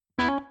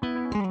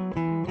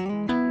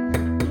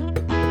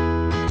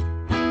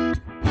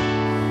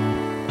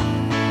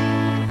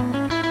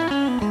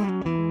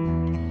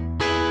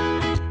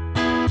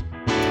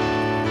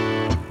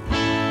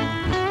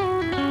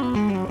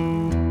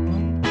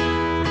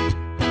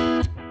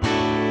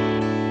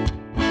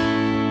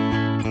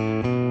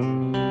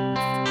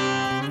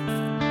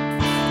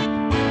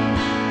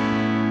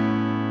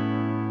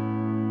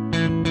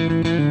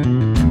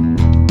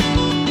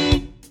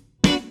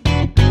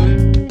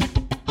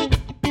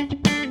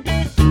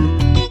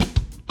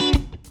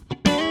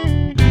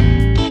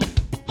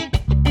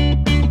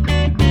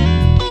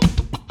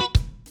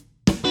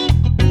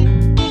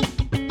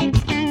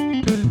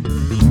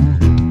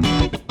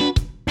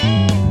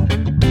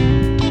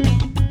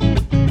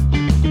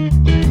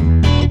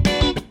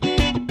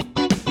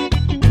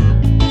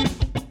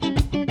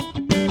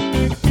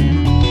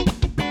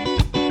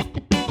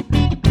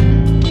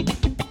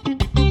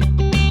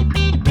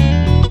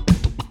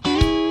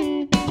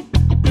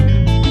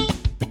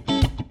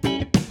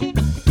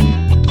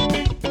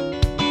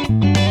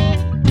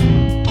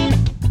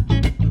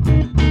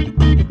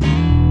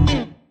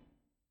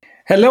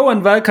Hello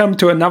and welcome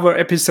to another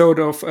episode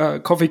of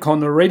Coffee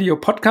Corner Radio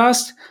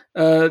podcast.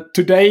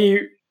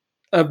 Today,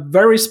 a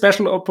very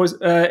special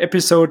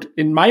episode,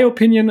 in my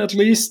opinion at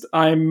least.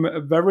 I'm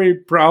very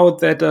proud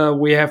that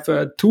we have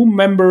two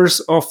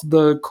members of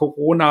the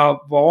Corona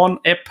Warn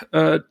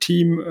app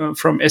team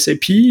from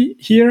SAP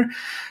here,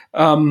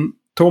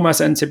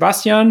 Thomas and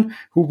Sebastian,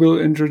 who will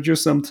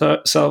introduce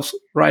themselves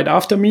right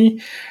after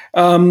me.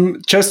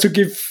 Just to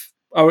give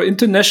our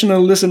international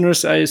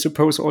listeners, I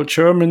suppose all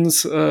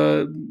Germans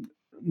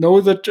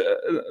know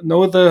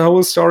the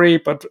whole story,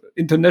 but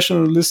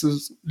international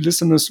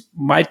listeners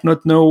might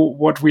not know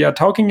what we are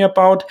talking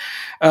about.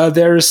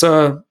 There is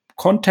a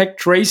contact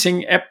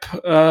tracing app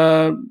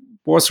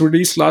was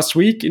released last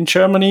week in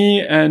Germany,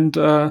 and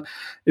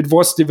it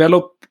was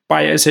developed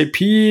by SAP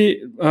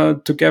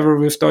together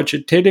with Deutsche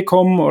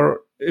Telekom, or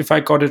if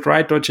I got it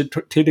right, Deutsche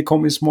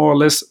Telekom is more or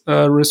less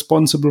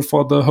responsible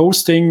for the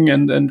hosting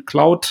and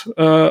cloud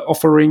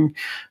offering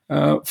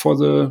for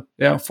the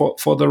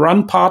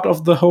run part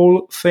of the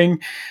whole thing.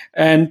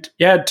 And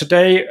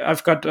today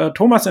I've got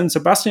Thomas and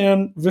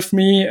Sebastian with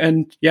me.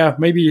 And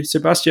maybe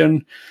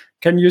Sebastian,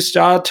 can you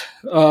start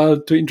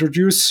to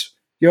introduce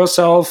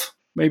yourself?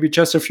 Maybe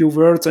just a few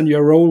words and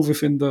your role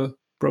within the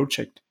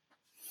project.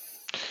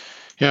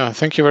 Yeah,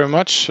 thank you very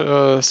much,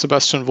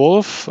 Sebastian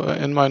Wolf.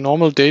 In my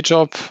normal day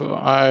job,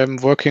 I'm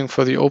working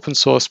for the Open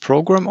Source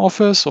Program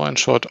Office, or in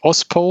short,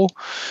 OSPO,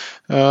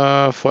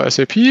 for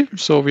SAP.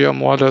 So we are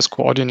more or less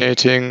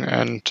coordinating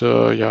and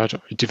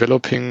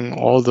developing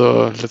all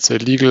the, let's say,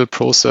 legal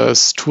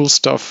process tool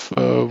stuff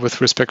with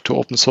respect to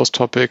open source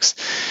topics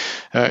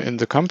in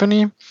the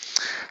company.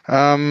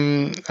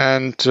 Due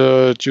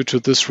to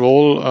this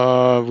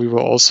role, we were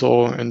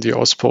also in the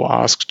OSPO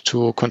asked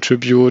to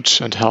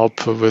contribute and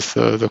help with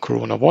the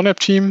Corona Warn app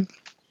team,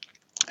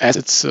 as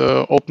it's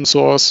open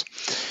source.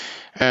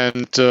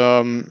 And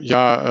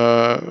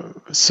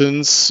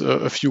since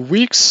a few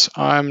weeks,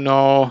 I'm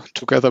now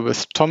together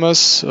with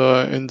Thomas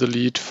in the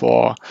lead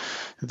for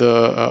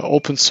the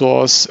open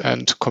source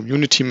and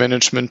community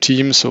management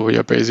team. So we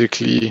are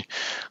basically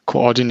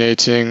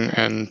coordinating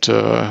and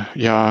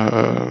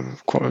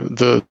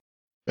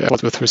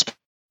with respect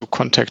to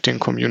contacting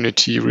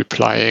community,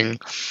 replying,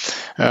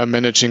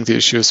 managing the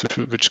issues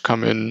which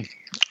come in,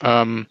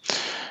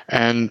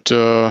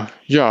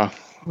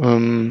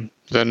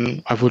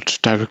 then I would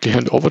directly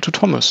hand over to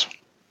Thomas.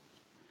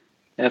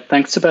 Yeah,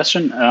 thanks,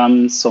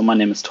 Sebastian. So my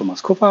name is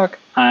Thomas Kopak.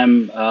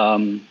 I'm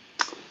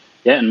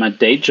in my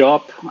day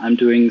job, I'm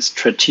doing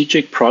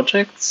strategic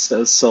projects.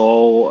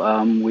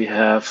 We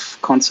have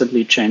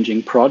constantly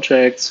changing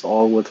projects,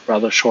 all with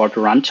rather short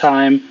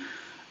runtime,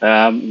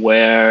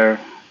 where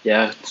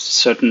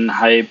certain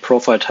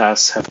high-profile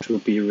tasks have to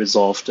be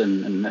resolved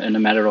in a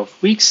matter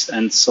of weeks.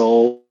 And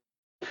so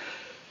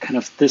kind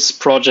of this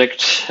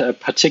project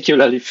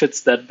particularly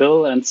fits that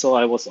bill. And so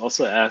I was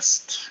also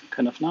asked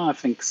I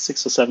think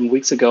 6 or 7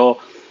 weeks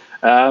ago,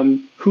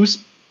 who's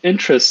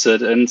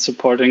interested in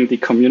supporting the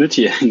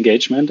community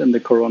engagement in the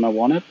Corona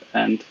Warn app?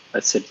 And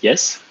I said,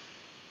 yes,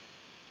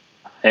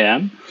 I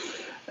am.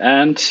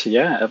 And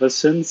ever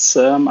since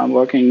I'm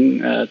working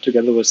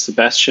together with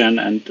Sebastian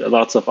and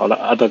lots of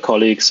other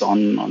colleagues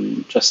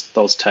on just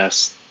those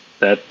tasks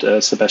that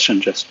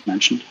Sebastian just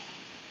mentioned.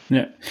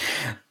 Yeah,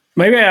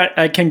 maybe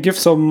I can give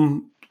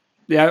some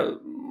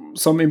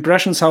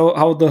impressions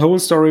how the whole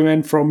story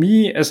went for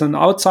me as an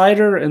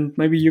outsider, and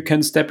maybe you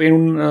can step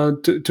in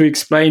to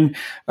explain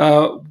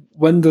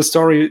when the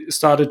story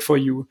started for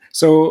you.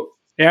 So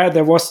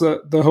there was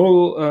the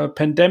whole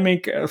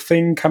pandemic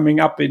thing coming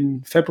up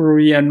in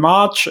February and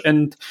March,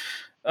 and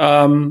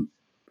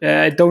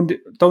I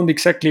don't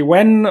exactly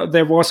when.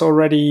 There were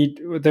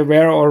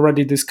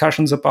already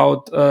discussions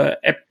about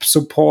app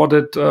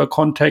supported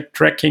contact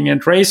tracking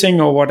and tracing,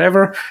 or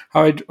whatever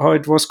how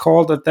it was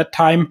called at that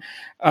time.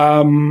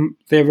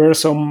 There were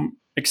some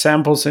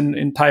examples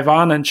in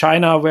Taiwan and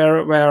China where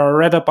I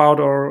read about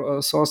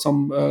or saw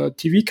some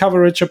TV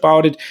coverage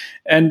about it.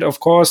 And of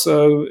course,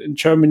 in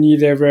Germany,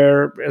 there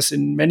were, as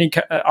in many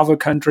other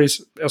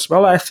countries as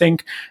well, I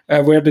think,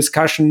 were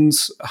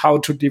discussions how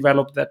to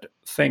develop that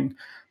thing.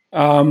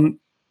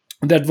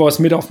 That was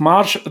mid of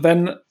March.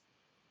 Then,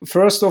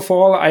 first of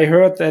all, I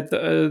heard that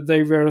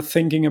they were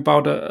thinking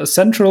about a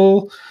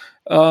central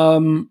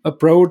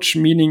approach,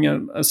 meaning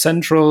a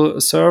central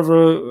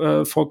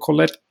server for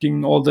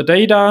collecting all the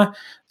data.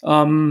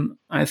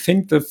 I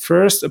think the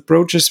first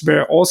approaches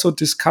were also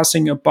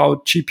discussing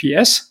about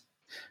GPS,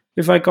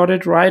 if I got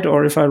it right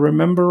or if I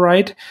remember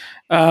right.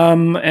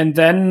 And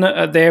then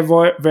there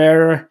was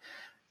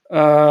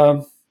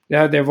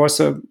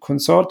a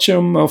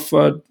consortium of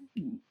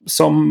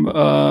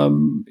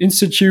some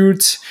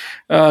institutes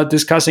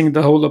discussing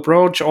the whole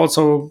approach,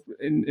 also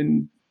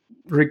in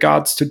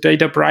regards to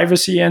data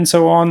privacy and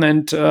so on.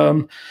 And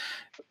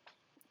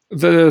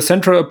the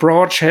central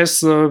approach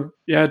has the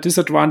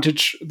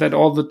disadvantage that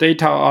all the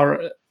data are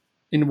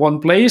in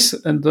one place,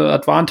 and the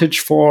advantage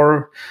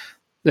for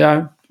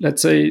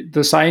let's say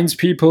the science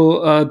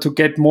people to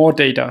get more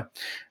data.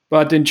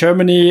 But in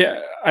Germany,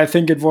 I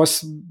think it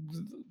was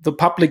the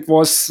public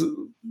was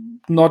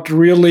not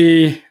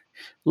really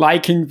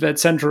liking that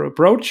central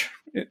approach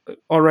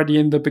already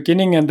in the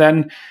beginning, and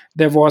then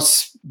there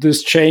was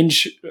this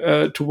change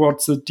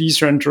towards the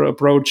decentral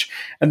approach.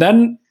 And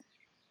then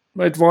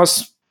it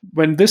was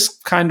when this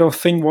kind of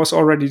thing was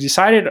already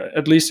decided,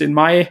 at least in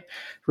my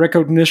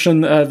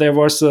recognition, there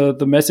was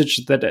the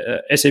message that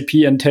SAP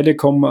and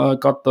Telecom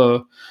got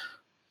the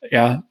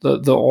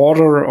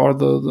order, or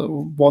the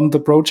won the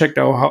project,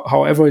 or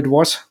however it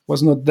was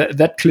not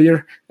that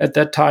clear at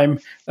that time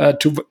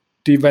to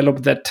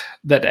develop that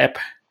app.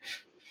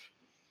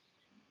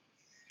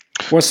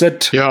 Was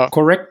that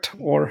correct,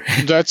 or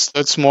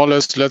that's more or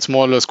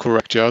less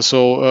correct? Yeah.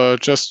 So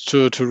just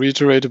to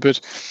reiterate a bit,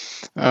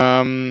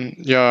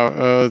 the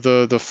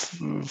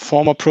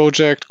former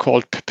project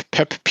called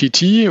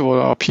PEP-PT,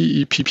 or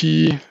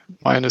PEPP-PT,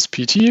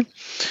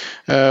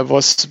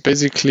 was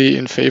basically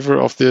in favor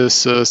of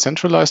this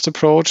centralized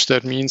approach.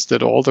 That means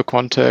that all the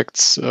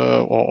contacts,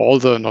 or all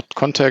the not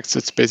contacts,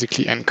 it's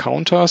basically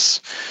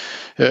encounters.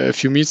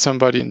 If you meet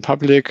somebody in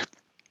public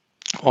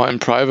or in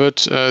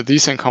private,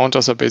 these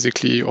encounters are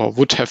basically, or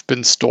would have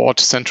been, stored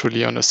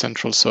centrally on a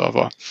central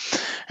server.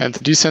 And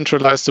the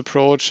decentralized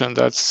approach, and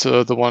that's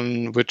the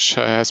one which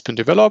has been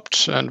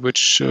developed and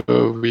which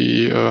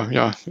we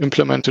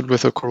implemented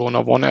with the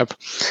Corona One app.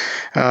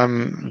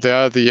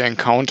 There, the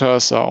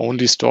encounters are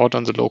only stored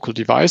on the local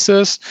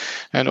devices,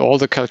 and all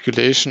the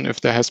calculation, if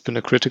there has been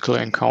a critical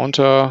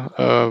encounter,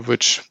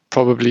 which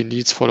probably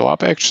needs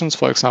follow-up actions,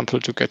 for example,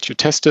 to get you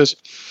tested,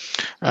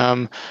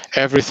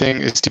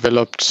 everything is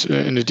developed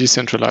in a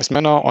decentralized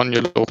manner on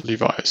your local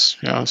device.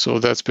 Yeah, so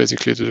that's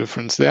basically the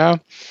difference there.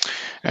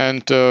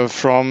 And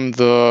from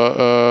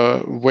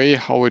the way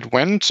how it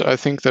went, I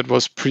think that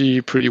was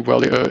pretty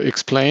well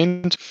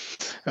explained.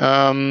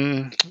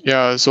 So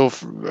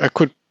I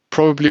could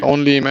probably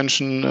only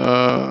mention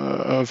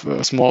a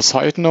small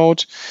side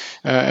note.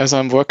 As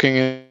I'm working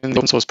in the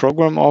open source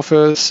program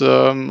office,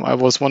 I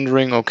was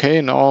wondering,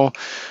 okay, now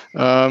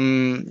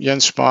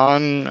Jens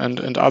Spahn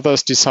and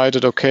others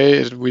decided,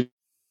 okay, we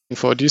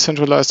for a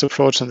decentralized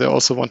approach, and they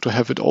also want to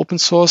have it open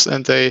source,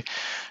 and they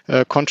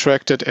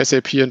contracted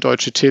SAP and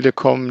Deutsche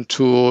Telekom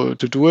to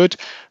do it.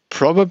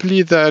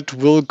 Probably that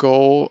will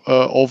go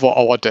over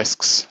our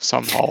desks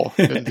somehow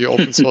in the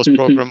open source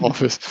program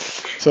office.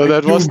 So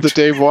that was the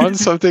day one,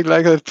 something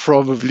like that.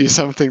 Probably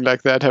something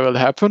like that will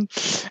happen.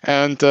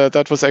 And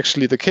that was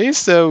actually the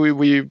case.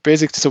 We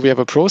basically have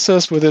a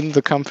process within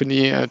the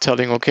company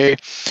telling, okay,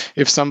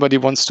 if somebody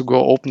wants to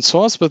go open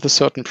source with a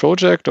certain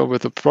project or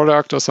with a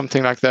product or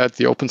something like that,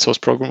 the open source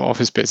program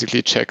office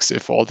basically checks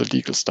if all the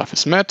legal stuff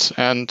is met,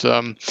 and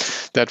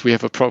that we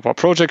have a proper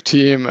project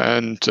team,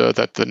 and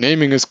that the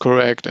naming is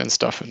correct, and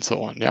stuff and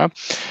so on. Yeah.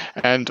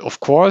 And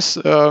of course,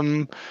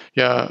 one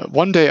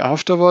day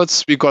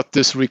afterwards, we got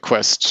this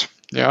request,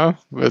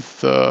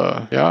 with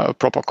a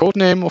proper code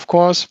name, of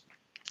course.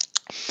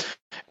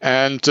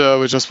 And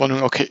we're just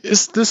wondering, okay,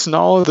 is this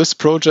now this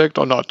project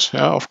or not?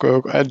 Yeah, of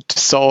course. And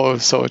so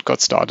it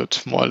got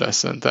started, more or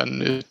less. And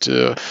then it,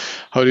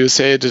 how do you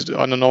say it?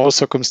 Under normal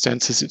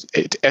circumstances,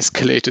 it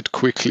escalated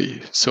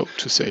quickly, so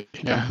to say.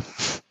 Yeah.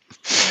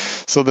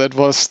 So that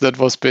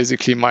was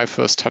basically my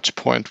first touch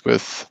point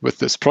with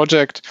this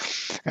project,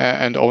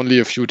 and only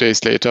a few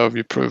days later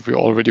we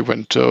already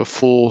went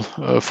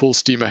full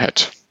steam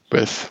ahead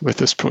with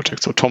this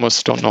project. So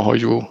Thomas, don't know how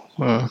you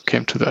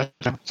came to that.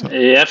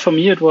 Yeah, for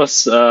me it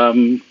was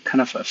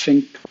kind of, I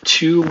think,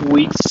 2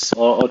 weeks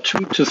or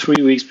 2 to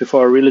 3 weeks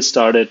before I really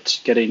started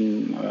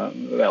getting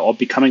or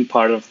becoming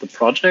part of the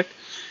project.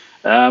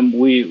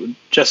 We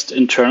just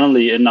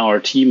internally in our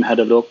team had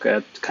a look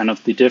at kind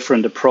of the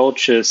different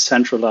approaches,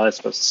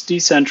 centralized versus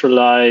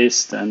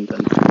decentralized, and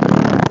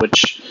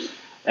which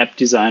app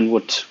design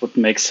would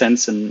make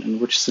sense in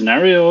which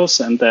scenarios.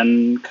 And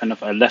then kind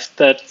of I left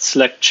that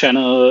Slack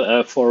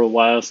channel for a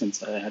while,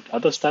 since I had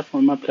other stuff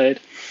on my plate.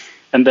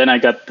 And then I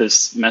got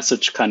this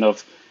message kind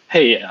of,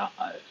 hey,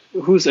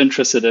 who's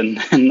interested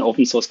in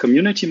open source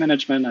community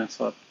management? I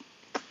thought,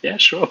 yeah,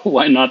 sure,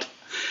 why not?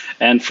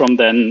 And from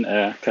then,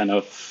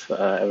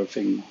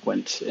 everything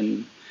went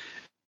in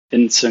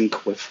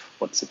sync with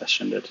what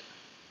Sebastian did.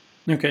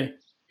 Okay.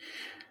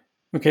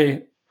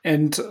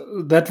 And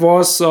that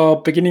was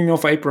beginning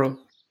of April?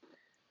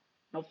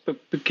 No,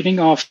 beginning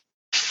of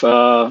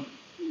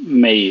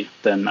May,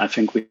 then I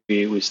think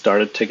we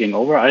started taking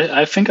over.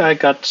 I think I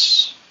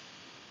got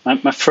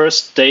my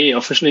first day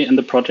officially in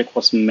the project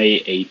was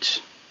May 8th.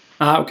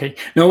 Okay.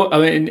 No,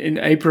 in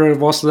April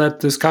was that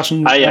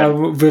discussion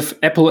with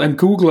Apple and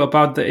Google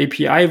about the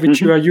API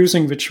which you are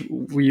using, which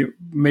we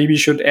maybe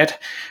should add.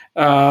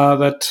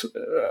 That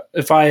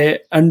if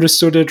I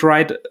understood it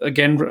right,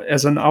 again,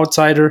 as an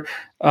outsider,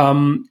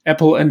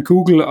 Apple and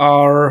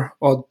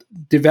Google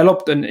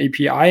developed an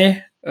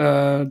API,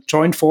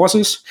 joint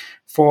forces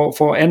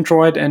for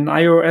Android and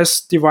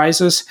iOS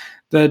devices,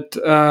 that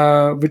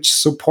which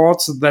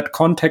supports that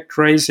contact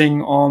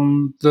tracing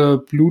on the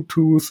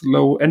Bluetooth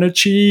low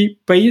energy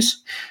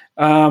base,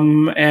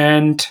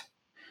 and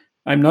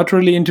I'm not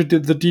really into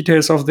the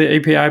details of the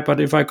API, but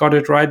if I got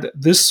it right,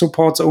 this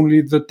supports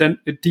only the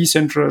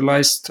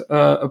decentralized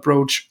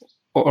approach,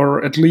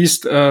 or at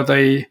least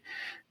they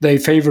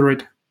favor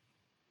it.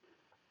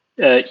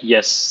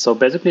 Yes. So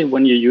basically,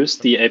 when you use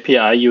the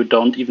API, you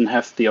don't even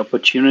have the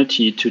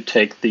opportunity to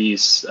take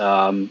these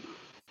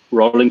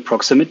rolling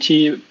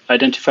proximity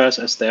identifiers,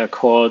 as they are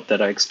called,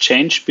 that are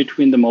exchanged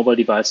between the mobile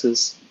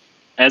devices.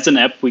 As an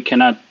app, we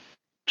cannot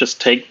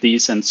just take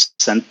these and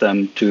send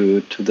them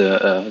to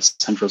the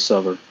central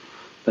server.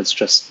 That's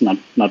just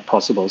not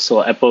possible.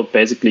 So Apple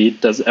basically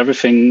does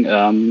everything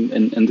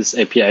in this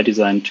API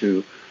design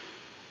to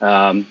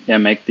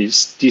make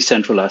these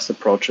decentralized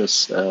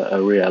approaches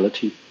a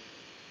reality.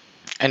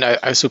 And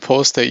I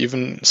suppose they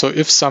even, so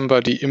if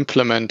somebody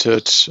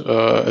implemented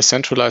a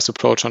centralized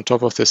approach on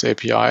top of this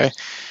API,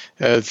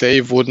 they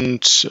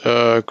wouldn't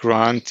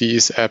grant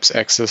these apps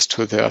access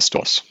to their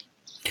stores.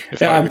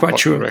 Yeah, I'm quite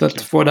sure.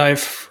 That's what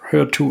I've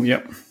heard too.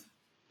 Yeah.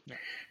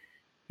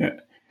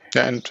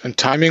 And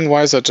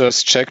timing-wise, I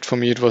just checked. For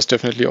me, it was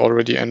definitely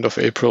already end of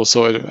April.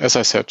 So, as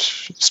I said,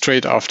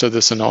 straight after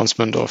this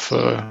announcement of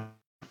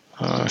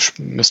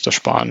Mr.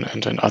 Spahn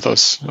and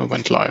others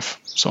went live.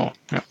 So,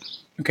 yeah.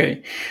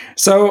 Okay,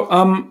 so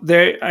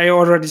I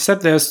already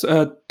said there's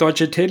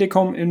Deutsche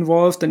Telekom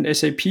involved and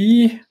SAP.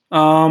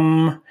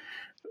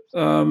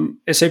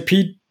 SAP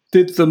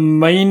did the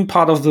main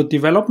part of the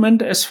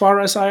development, as far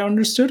as I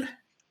understood.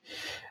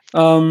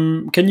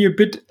 Can you a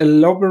bit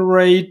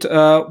elaborate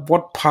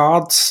what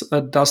parts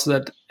does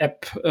that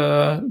app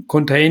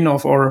contain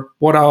of, or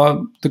what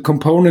are the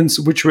components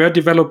which were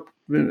developed?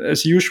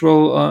 As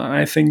usual,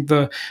 I think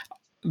the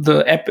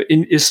app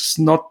is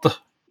not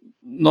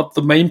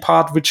the main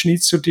part which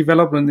needs to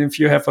develop. And if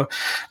you have a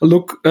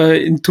look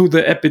into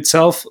the app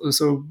itself,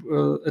 so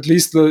at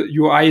least the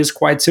UI is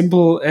quite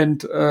simple,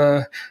 and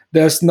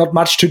there's not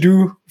much to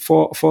do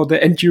for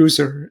the end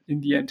user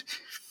in the end.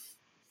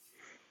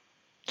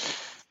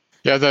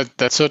 Yeah,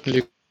 that's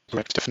certainly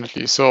correct,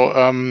 definitely. So,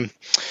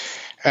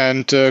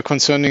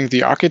 concerning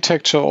the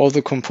architecture, all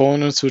the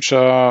components which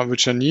are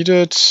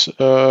needed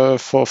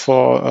for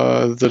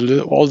all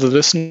the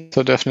listeners,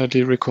 I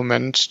definitely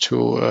recommend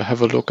to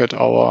have a look at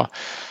our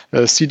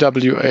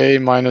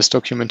CWA-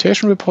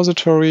 documentation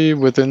repository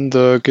within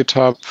the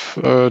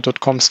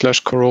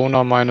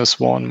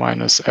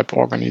github.com/corona-1-app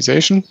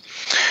organization.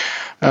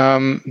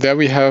 There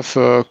we have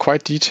a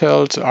quite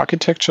detailed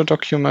architecture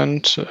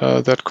document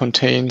that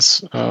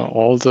contains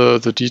all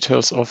the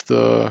details of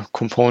the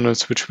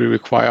components which we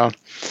require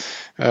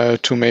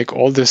to make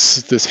all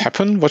this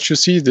happen. What you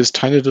see, this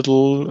tiny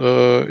little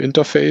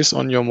interface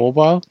on your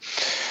mobile.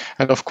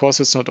 And of course,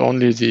 it's not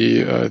only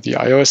the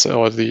iOS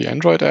or the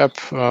Android app.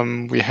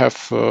 We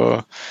have,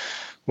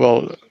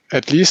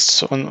 at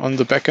least on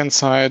the backend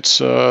side,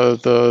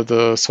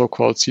 the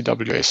so-called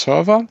CWA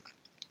server.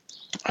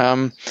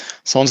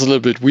 Sounds a little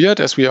bit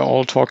weird, as we are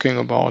all talking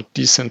about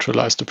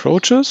decentralized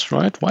approaches,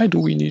 right? Why do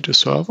we need a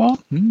server?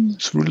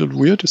 It's a little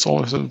weird. It's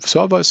always a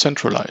server is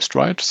centralized,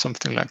 right?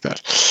 Something like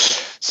that.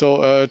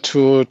 So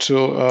to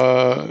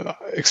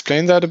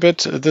explain that a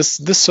bit, this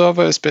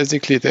server is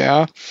basically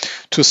there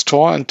to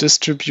store and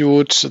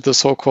distribute the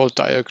so-called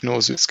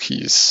diagnosis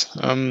keys.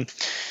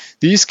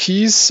 These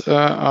keys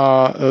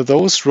are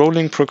those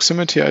rolling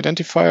proximity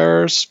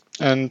identifiers,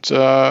 and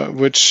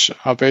which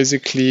are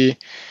basically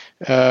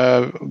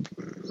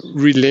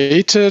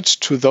related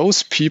to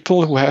those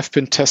people who have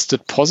been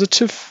tested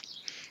positive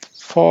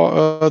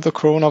for the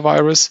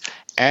coronavirus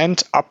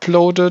and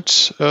uploaded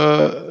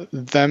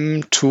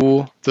them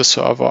to the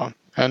server.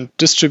 And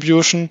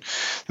distribution,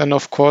 then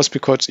of course,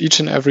 because each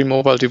and every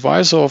mobile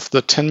device of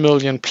the 10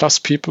 million plus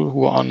people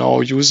who are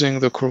now using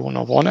the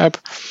Corona One app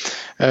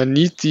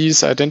need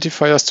these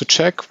identifiers to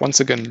check,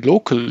 once again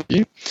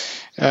locally,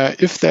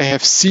 if they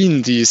have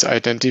seen these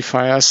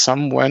identifiers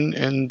somewhere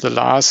in the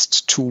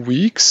last 2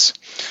 weeks,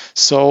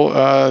 so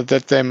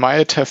that they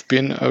might have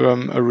been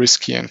a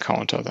risky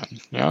encounter then.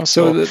 Yeah,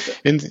 so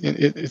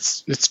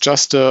it's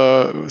just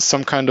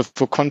some kind of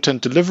a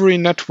content delivery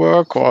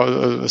network or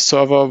a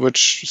server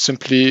which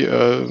simply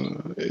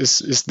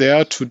is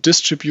there to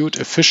distribute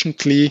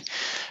efficiently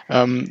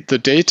the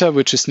data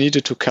which is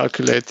needed to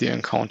calculate the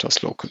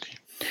encounters locally.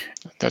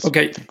 That's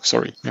okay.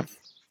 Sorry. Yeah.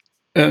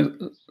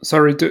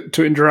 Sorry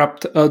to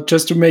interrupt.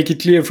 Just to make it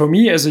clear for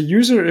me as a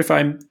user, if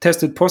I'm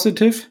tested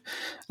positive,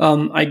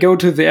 I go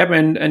to the app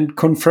and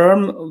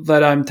confirm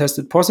that I'm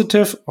tested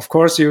positive. Of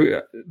course,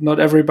 not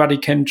everybody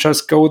can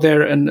just go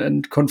there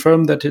and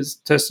confirm that it's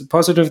tested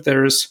positive.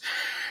 There is,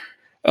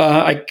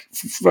 I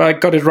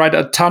got it right,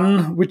 a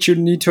ton which you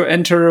need to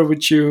enter,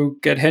 which you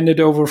get handed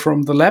over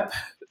from the lab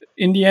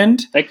in the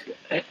end.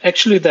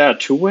 Actually, there are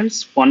two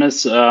ways. One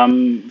is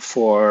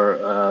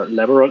for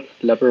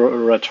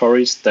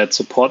laboratories that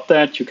support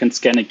that. You can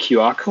scan a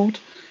QR code,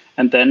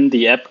 and then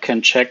the app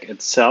can check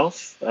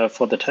itself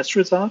for the test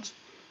result.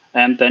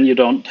 And then you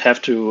don't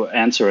have to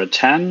answer a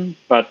 10,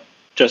 but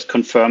just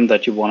confirm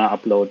that you want to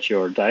upload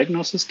your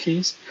diagnosis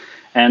keys.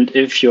 And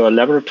if your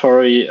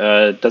laboratory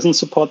doesn't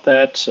support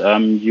that,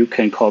 you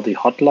can call the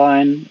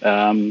hotline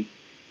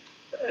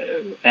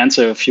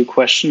answer a few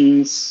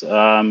questions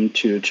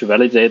to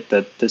validate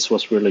that this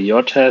was really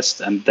your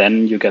test, and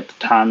then you get the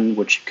TAN,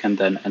 which you can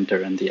then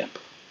enter in the app.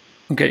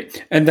 Okay,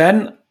 and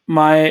then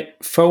my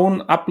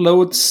phone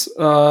uploads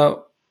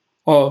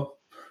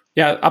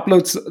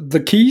uploads the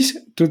keys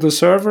to the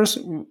servers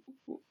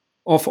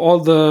of all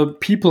the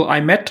people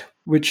I met,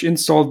 which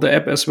installed the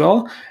app as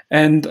well,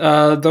 and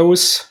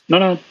those.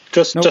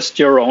 Just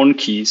your own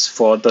keys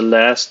for the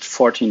last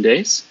 14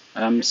 days.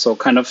 So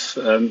kind of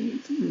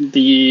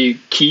the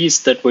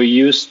keys that were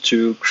used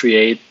to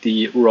create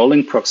the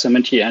rolling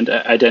proximity and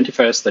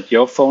identifiers that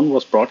your phone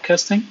was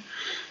broadcasting.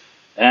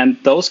 And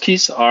those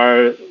keys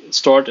are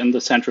stored in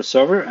the central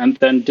server and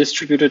then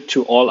distributed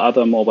to all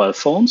other mobile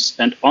phones.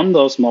 And on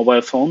those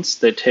mobile phones,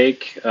 they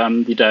take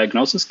the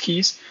diagnosis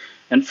keys,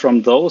 and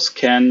from those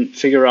can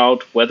figure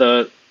out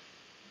whether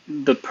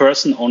the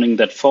person owning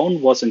that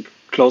phone was in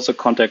closer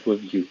contact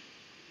with you.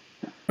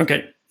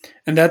 Okay.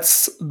 And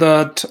that's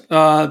that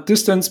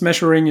distance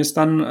measuring is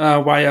done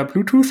via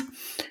Bluetooth.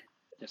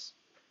 Yes.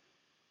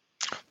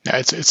 Yeah,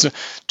 it's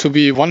to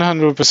be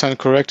 100%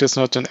 correct. It's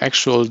not an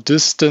actual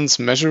distance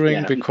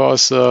measuring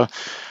because there's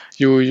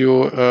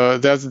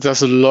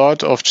a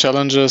lot of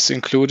challenges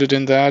included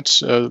in that.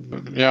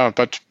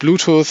 But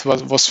Bluetooth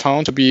was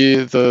found to be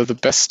the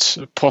best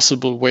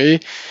possible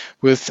way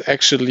with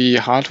actually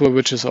hardware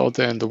which is out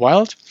there in the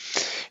wild.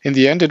 In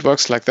the end, it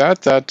works like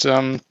that.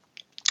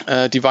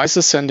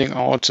 Devices sending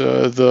out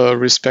the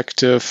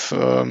respective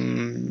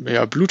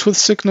Bluetooth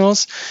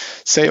signals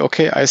say,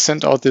 okay, I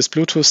sent out this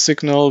Bluetooth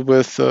signal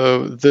with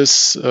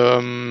this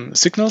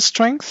signal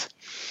strength.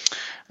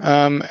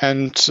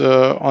 And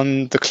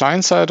on the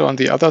client side, on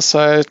the other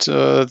side,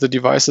 the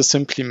devices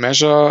simply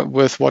measure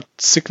with which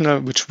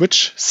signal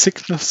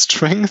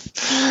strength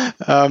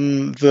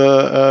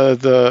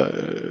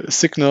the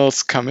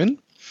signals come in.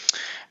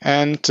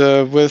 And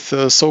with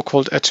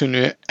so-called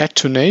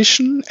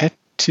attenuation,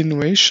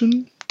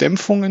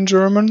 Dämpfung in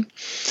German,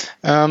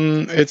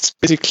 it's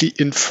basically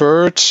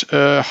inferred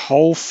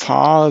how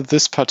far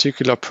this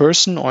particular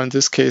person, or in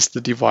this case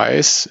the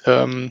device,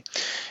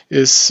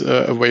 is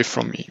away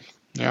from me.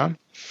 Yeah,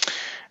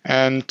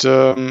 and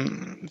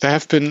there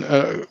have been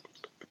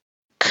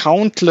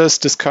countless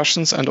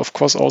discussions and of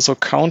course also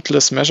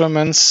countless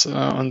measurements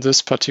on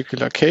this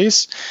particular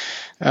case.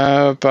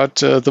 But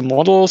the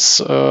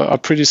models are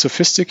pretty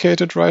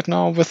sophisticated right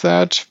now with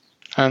that.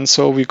 And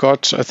so we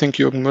got, I think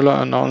Jürgen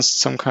Müller announced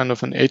some kind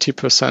of an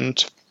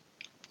 80%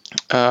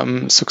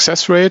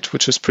 success rate,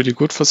 which is pretty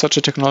good for such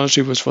a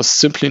technology, which was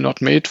simply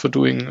not made for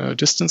doing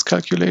distance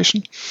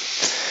calculation.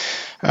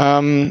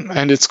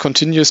 And it's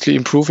continuously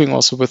improving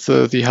also with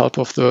the help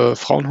of the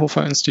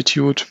Fraunhofer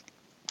Institute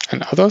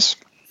and others.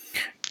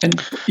 And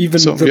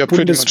even the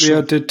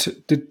Bundeswehr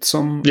did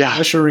some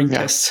measuring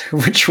tests,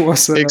 which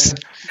was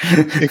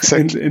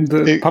exactly in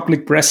the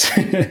public press.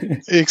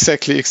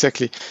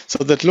 Exactly.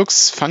 So that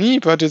looks funny,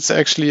 but it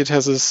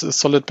has a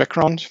solid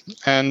background.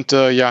 And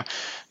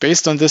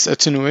based on this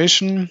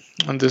attenuation,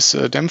 on this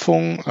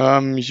Dämpfung,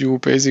 you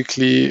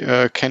basically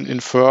can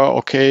infer,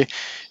 okay,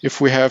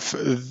 if we have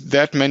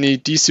that many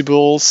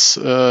decibels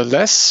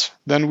less,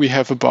 then we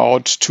have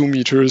about 2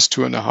 meters,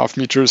 2.5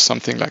 meters,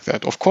 something like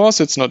that. Of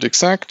course, it's not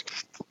exact.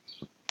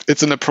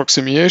 It's an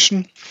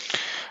approximation,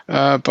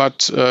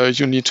 but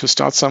you need to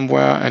start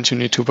somewhere and you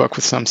need to work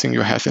with something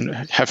you have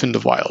in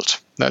the wild.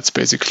 That's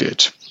basically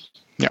it.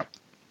 Yeah.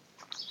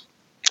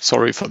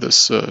 Sorry for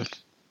this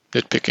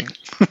nitpicking.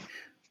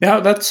 Yeah,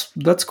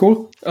 that's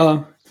cool.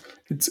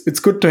 It's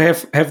good to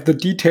have the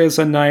details,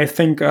 and I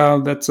think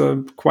that's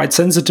a quite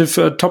sensitive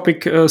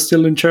topic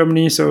still in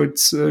Germany. So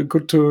it's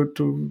good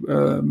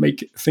to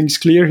make things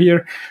clear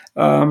here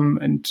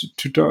and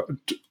to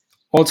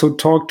also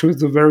talk to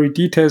the very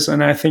details.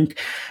 And I think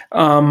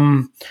our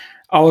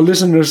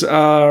listeners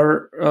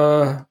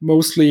are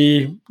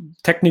mostly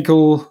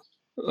technical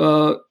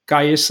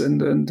guys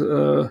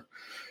and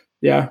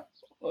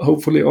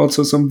hopefully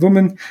also some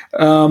women.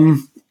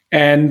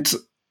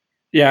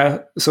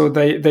 So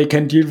they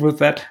can deal with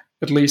that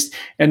at least.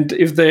 And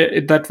if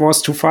that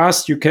was too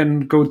fast, you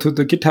can go to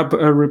the GitHub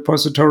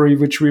repository,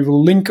 which we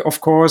will link,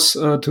 of course,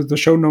 to the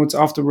show notes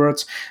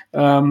afterwards.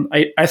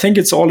 I think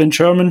it's all in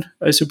German,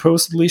 I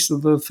suppose, at least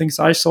the things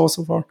I saw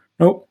so far.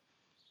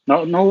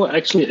 No,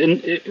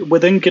 actually,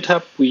 within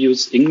GitHub, we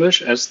use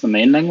English as the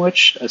main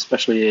language,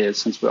 especially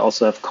since we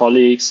also have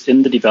colleagues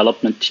in the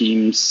development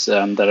teams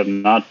that are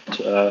not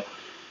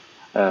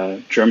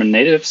German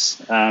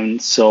natives.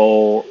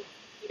 So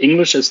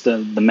English is the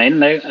main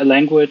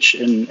language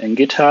in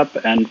GitHub,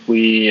 and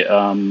we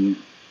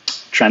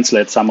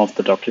translate some of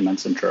the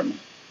documents in German.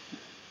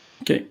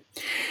 Okay.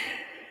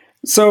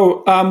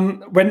 So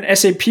when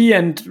SAP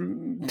and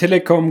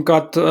Telekom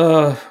got,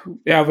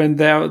 when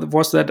there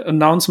was that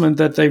announcement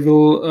that they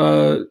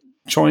will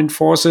join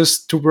forces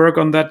to work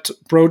on that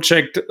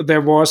project,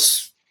 there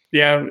was,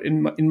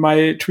 in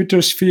my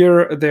Twitter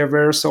sphere, there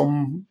were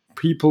some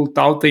people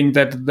doubting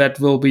that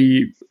will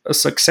be a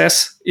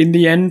success in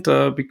the end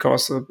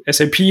because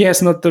SAP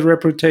has not the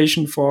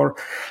reputation for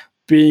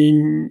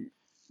being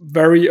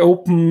very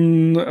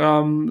open.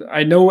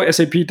 I know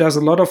SAP does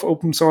a lot of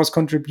open source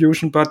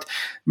contribution, but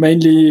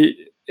mainly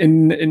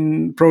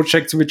in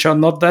projects which are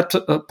not that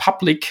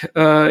public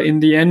in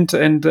the end,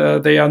 and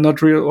they are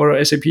not real,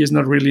 or SAP is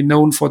not really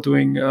known for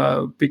doing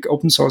big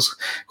open source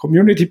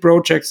community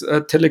projects.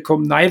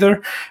 Telecom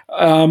neither.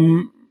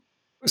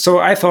 So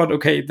I thought,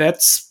 okay,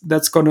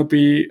 that's going to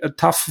be a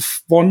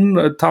tough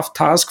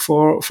task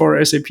for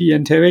SAP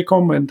and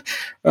Telecom, and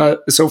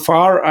so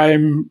far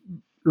I'm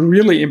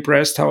really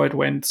impressed how it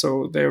went.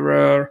 So there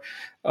were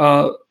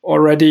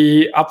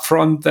already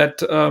upfront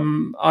that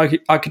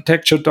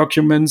architecture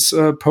documents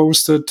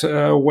posted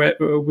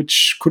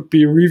which could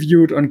be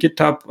reviewed on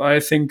GitHub. I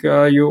think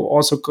you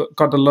also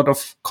got a lot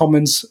of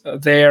comments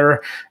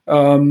there,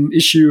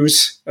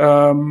 issues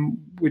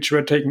which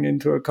were taken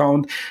into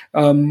account.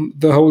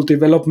 The whole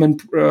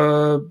development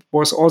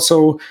was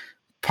also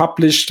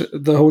published,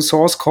 the whole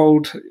source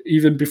code,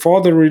 even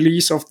before the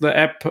release of the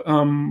app.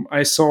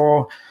 I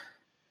saw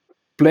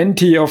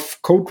plenty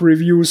of code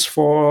reviews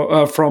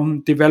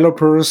from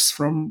developers,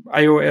 from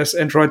iOS,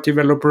 Android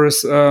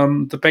developers.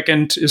 The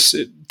backend is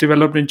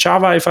developed in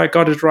Java, if I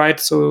got it right.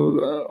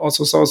 So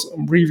also saw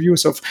some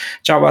reviews of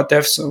Java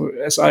devs. So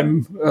as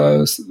I'm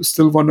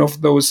still one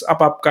of those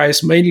ABAP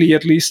guys, mainly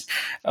at least.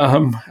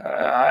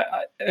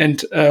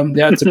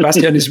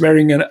 Sebastian is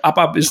wearing an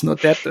ABAP is not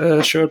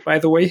that shirt, by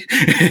the way.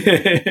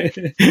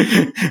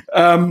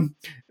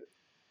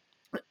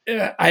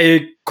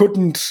 I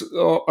couldn't,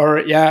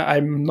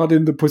 I'm not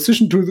in the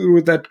position to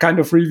do that kind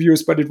of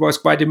reviews, but it was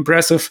quite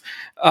impressive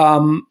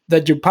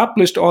that you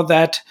published all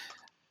that.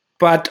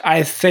 But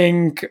I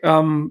think,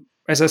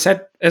 as I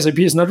said, SAP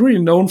is not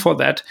really known for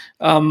that.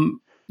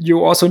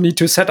 You also need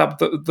to set up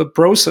the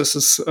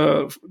processes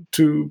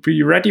to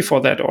be ready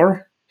for that,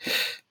 or?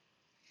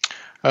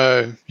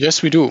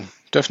 Yes, we do.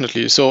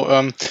 Definitely.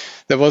 So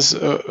there was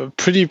a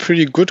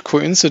pretty good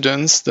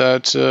coincidence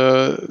that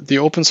the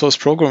Open Source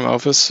Program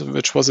Office,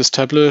 which was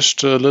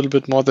established a little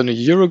bit more than a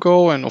year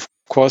ago, and of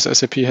course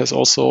SAP has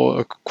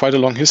also quite a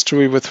long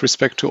history with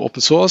respect to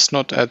open source,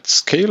 not at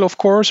scale, of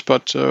course,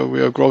 but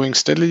we are growing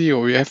steadily,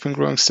 or we have been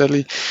growing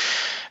steadily.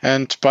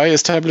 And by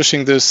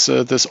establishing this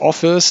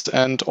office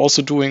and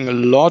also doing a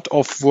lot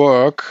of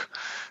work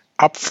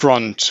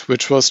upfront,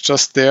 which was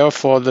just there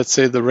for, let's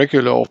say, the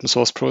regular open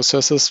source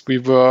processes, we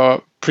were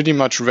pretty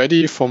much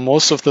ready for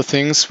most of the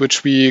things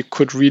which we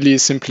could really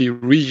simply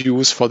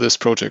reuse for this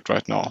project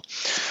right now.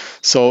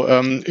 So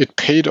it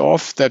paid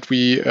off that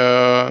we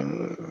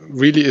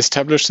really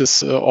established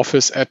this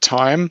office at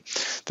time,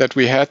 that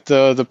we had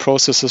the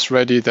processes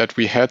ready, that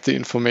we had the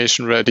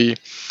information ready.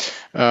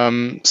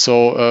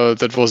 So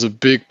that was a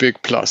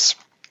big plus.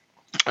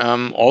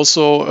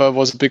 Also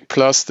was a big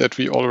plus that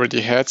we already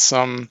had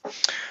some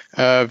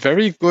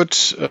very good,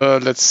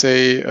 let's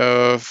say,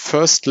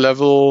 first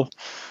level,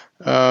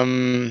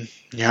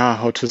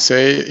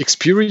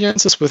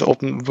 experiences with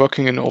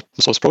working in open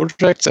source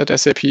projects at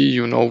SAP.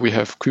 You know, we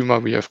have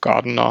Kyma, we have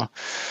Gardener,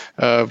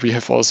 we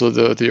have also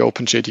the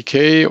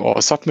OpenJDK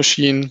or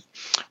Submachine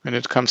when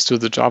it comes to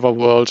the Java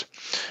world,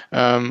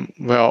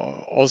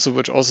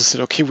 which also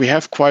said, okay, we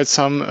have quite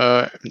some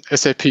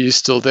SAP is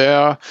still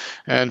there,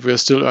 and we're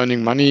still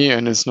earning money,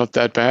 and it's not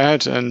that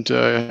bad, and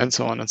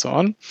so on and so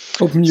on.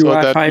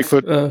 OpenUI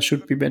 5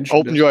 should be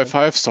mentioned. OpenUI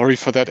 5, sorry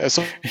for that.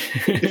 So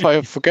if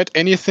I forget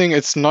anything,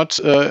 it's not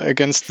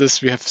against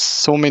this. We have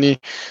so many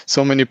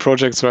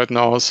projects right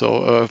now,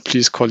 so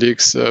please,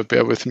 colleagues,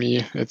 bear with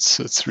me.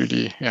 It's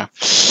really,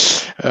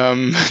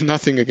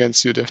 nothing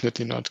against you,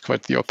 definitely not,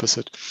 quite the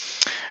opposite.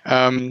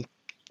 And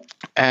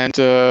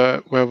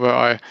where were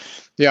I?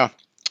 Yeah,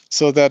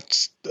 so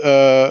that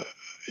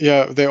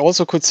they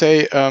also could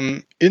say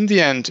in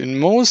the end, in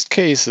most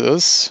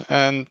cases,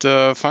 and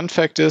fun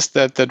fact is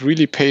that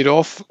really paid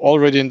off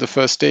already in the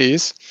first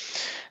days.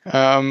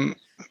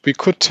 We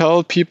could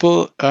tell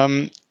people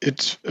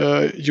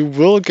you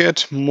will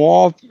get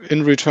more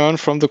in return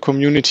from the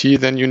community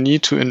than you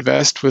need to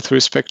invest with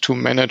respect to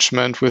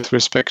management, with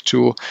respect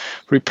to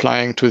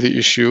replying to the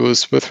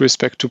issues, with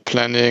respect to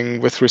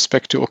planning, with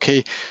respect to,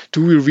 okay,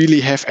 do we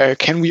really have,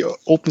 can we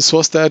open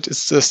source that?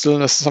 Is there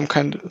still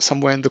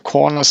somewhere in the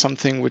corner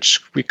something which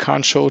we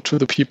can't show to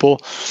the people?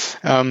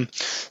 And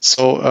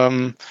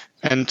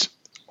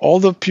all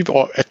the people,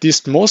 or at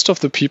least most of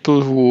the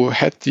people who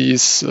had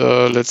these,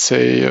 let's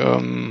say,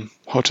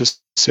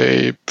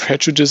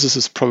 prejudices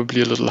is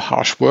probably a little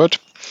harsh word.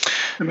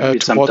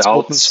 Towards doubts,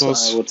 open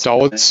source,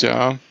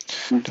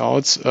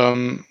 doubts.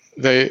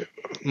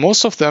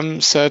 Most of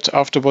them said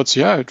afterwards,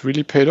 yeah, it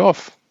really paid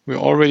off. We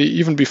already,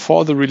 even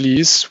before the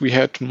release, we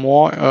had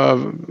more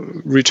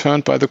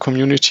returned by the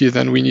community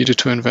than we needed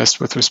to invest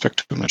with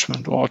respect to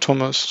management. Or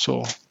Thomas,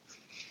 so.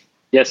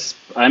 Yes,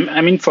 I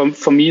mean,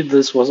 for me,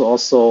 this was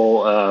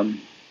also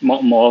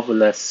more or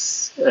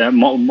less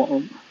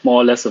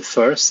a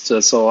first.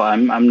 So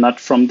I'm not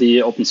from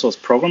the Open Source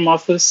Program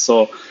Office.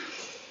 So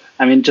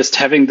I mean, just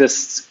having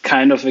this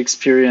kind of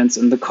experience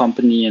in the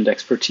company and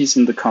expertise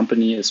in the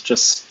company is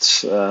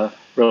just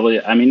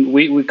really. I mean,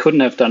 we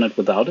couldn't have done it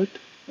without it.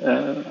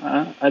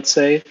 I'd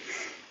say.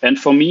 And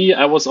for me,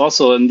 I was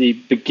also in the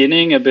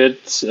beginning a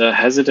bit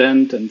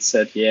hesitant and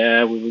said,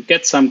 yeah, we will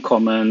get some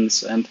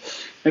comments and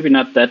maybe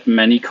not that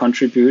many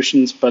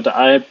contributions. But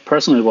I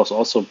personally was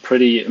also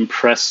pretty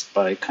impressed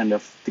by kind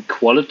of the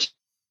quality,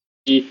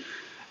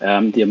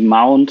 the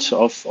amount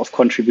of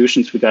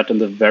contributions we got in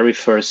the very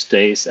first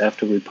days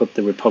after we put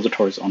the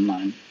repositories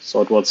online.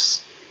 So it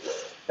was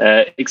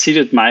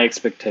exceeded my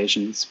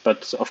expectations.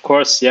 But of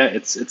course, yeah,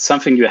 it's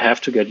something you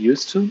have to get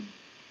used to.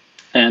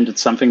 And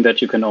it's something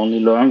that you can only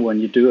learn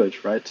when you do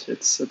it, right?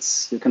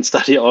 It's you can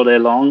study all day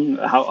long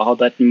how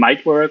that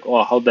might work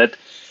or how that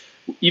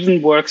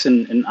even works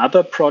in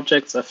other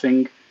projects. I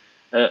think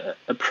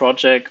a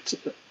project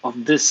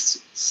of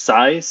this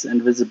size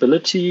and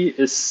visibility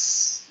is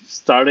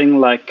starting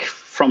like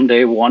from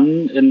day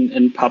one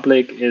in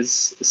public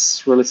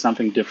is really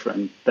something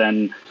different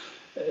than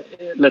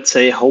let's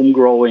say home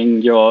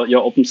growing your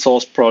open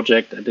source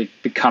project and it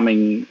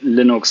becoming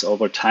Linux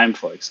over time,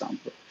 for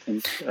example. I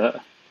think.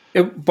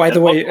 By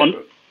the way,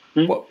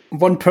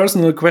 one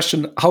personal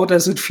question. How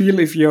does it feel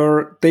if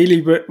your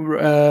daily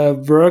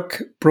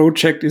work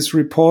project is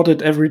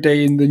reported every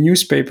day in the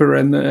newspaper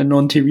and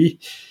on TV?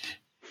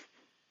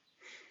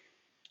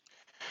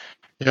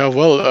 Yeah,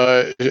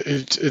 well,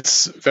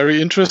 it's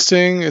very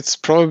interesting. It's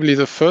probably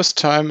the first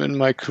time in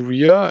my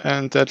career,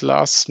 and that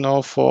lasts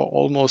now for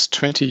almost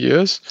 20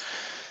 years,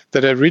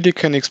 that I really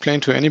can explain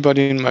to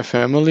anybody in my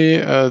family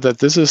that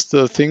this is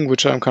the thing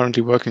which I'm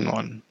currently working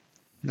on.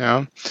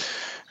 Yeah.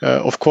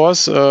 Of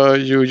course,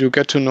 you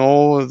get to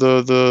know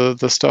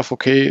the stuff.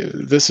 Okay,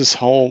 this is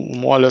how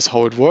more or less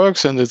how it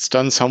works, and it's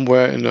done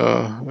somewhere in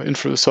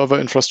a server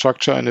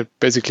infrastructure, and it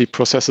basically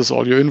processes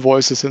all your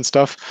invoices and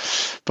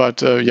stuff.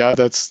 But yeah,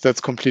 that's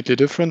completely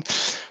different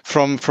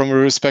from a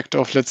respect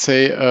of, let's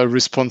say,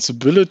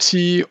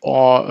 responsibility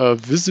or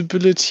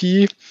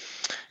visibility.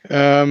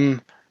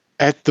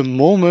 At the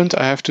moment,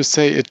 I have to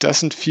say it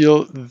doesn't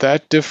feel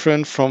that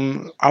different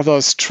from other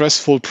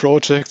stressful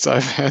projects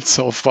I've had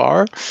so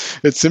far.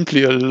 It's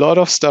simply a lot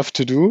of stuff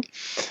to do.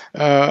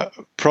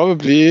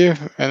 Probably,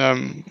 and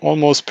I'm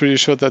almost pretty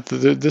sure that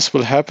this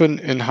will happen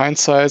in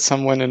hindsight,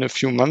 somewhere in a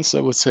few months, I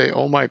would say,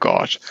 oh my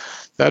God,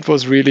 that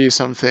was really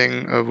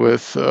something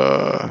with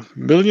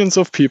millions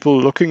of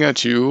people looking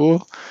at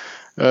you.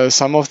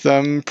 Some of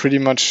them pretty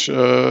much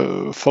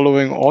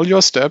following all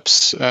your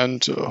steps,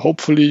 and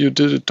hopefully you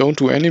don't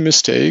do any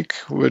mistake,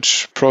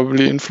 which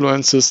probably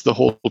influences the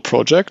whole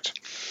project.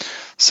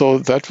 So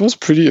that was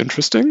pretty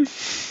interesting.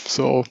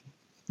 So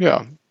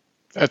yeah,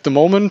 at the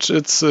moment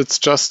it's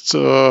just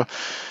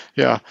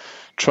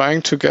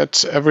trying to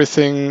get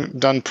everything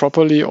done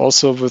properly,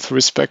 also with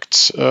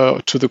respect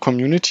to the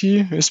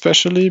community,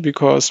 especially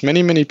because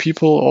many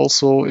people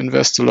also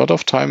invest a lot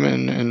of time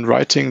in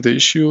writing the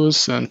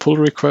issues and pull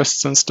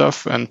requests and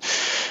stuff. And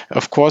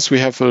of course, we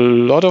have a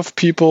lot of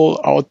people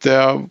out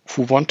there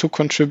who want to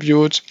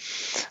contribute,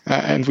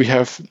 and we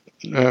have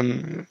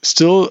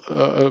still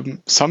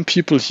some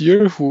people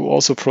here who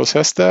also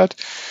process that.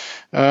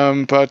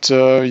 But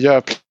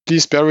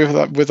please bear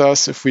with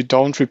us if we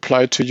don't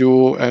reply to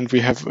you, and we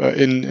have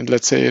in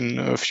let's say in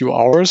a few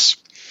hours.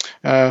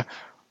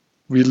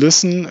 We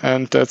listen,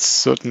 and that's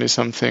certainly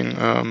something.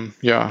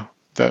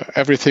 That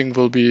everything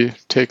will be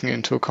taken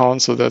into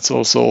account. So that's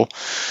also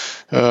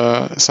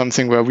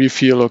something where we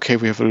feel okay.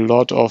 We have a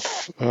lot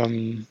of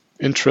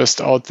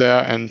interest out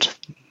there, and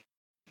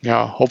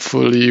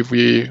hopefully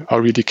we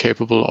are really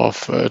capable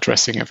of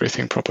addressing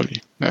everything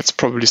properly. That's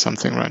probably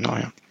something right now.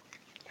 Yeah.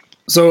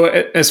 So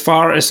as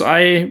far as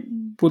I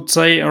would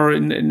say, or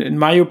in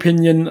my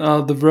opinion,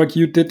 the work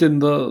you did in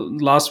the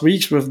last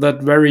weeks with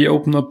that very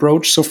open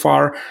approach so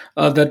far,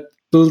 that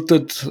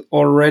built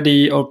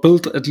already a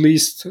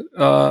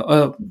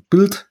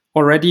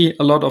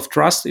lot of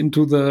trust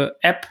into the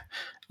app.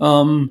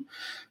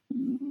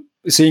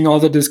 Seeing all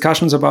the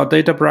discussions about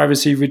data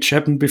privacy, which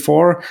happened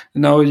before,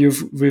 now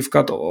we've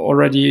got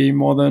already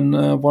more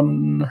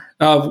than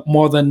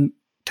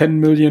 10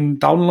 million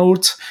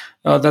downloads.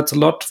 That's a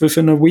lot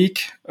within a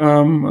week.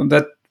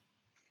 That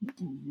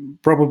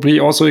probably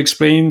also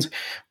explains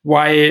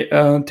why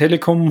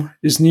Telekom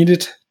is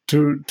needed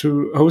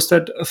to host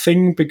that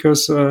thing,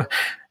 because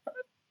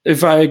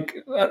if I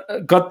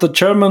got the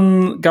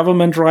German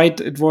government right,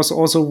 it was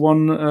also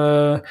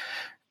one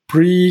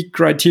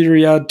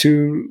pre-criteria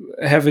to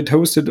have it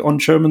hosted on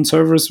German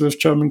servers with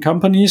German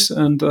companies,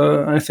 and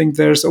I think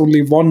there's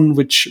only one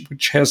which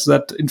has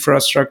that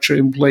infrastructure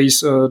in place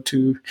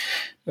to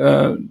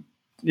run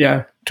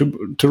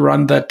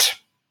that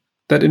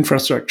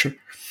infrastructure.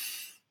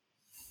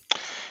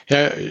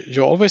 Yeah,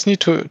 you always need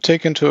to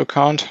take into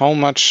account how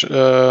much,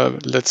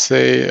 let's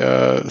say,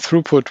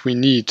 throughput we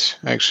need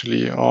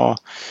actually, or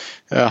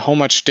how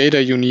much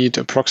data you need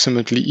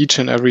approximately each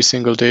and every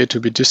single day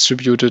to be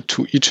distributed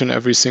to each and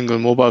every single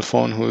mobile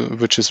phone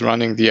which is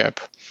running the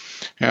app.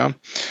 Yeah,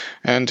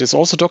 and it's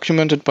also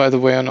documented, by the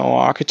way, in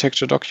our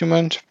architecture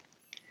document.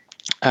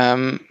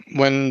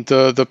 When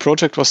the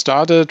project was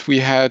started, we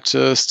had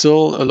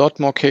still a lot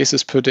more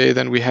cases per day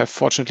than we have,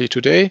 fortunately,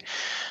 today.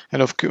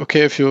 And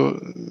if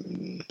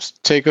you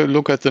take a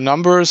look at the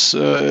numbers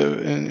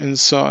in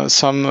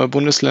some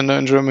Bundesländer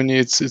in Germany,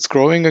 it's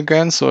growing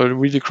again. So I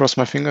really cross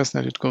my fingers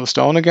that it goes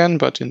down again.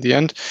 But in the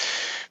end,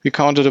 we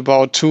counted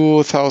about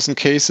 2,000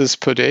 cases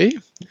per day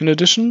in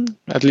addition,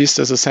 at least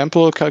as a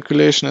sample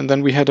calculation. And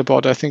then we had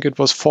about, I think it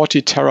was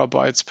 40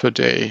 terabytes per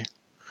day,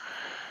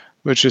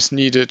 which is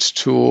needed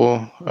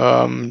to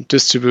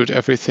distribute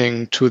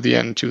everything to the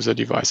end user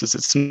devices.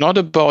 It's not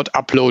about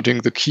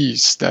uploading the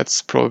keys.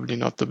 That's probably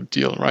not the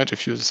deal, right?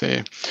 If you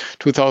say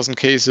 2,000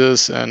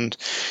 cases and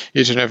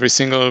each and every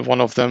single one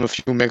of them a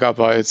few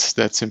megabytes,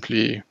 that's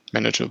simply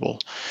manageable.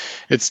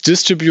 It's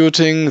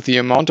distributing the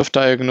amount of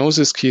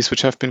diagnosis keys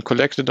which have been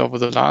collected over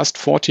the last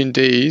 14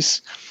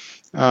 days.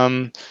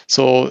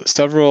 So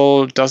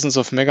several dozens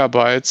of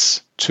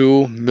megabytes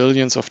to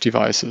millions of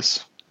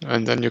devices.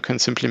 And then you can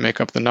simply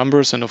make up the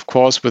numbers. And of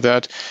course, with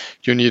that,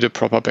 you need a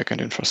proper backend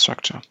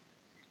infrastructure.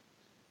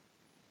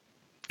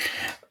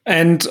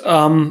 And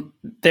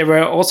there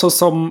were also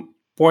some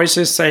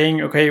voices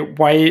saying, okay,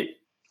 why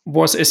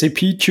was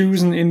SAP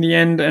chosen in the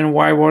end? And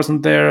why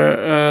wasn't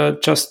there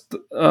just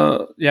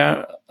a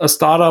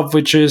startup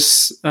which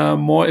is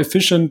more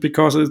efficient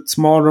because it's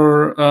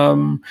smaller,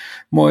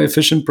 more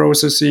efficient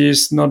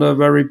processes, not a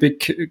very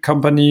big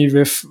company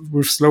with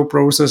slow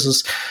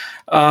processes?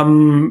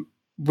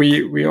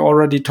 We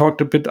already talked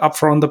a bit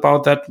upfront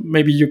about that.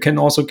 Maybe you can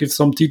also give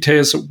some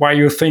details why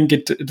you think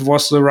it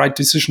was the right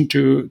decision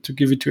to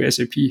give it to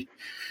SAP.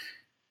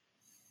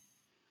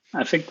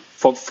 I think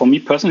for me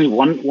personally,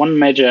 one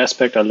major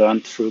aspect I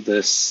learned through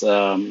this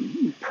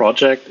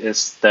project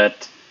is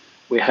that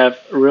we have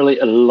really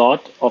a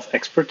lot of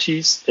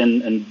expertise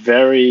in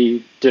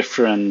very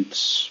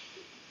different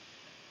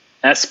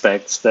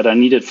aspects that are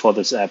needed for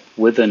this app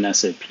within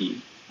SAP.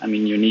 I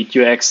mean, you need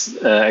UX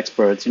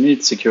experts, you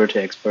need security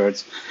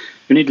experts,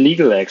 you need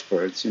legal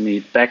experts, you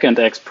need backend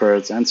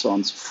experts, and so on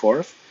and so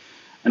forth.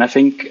 And I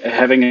think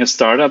having a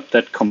startup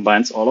that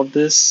combines all of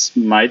this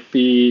might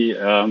be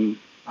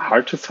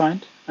hard to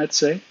find, I'd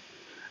say.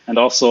 And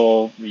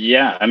also,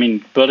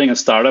 building a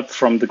startup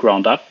from the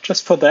ground up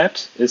just for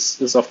that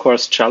is of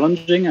course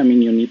challenging. I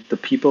mean, you need the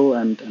people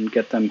and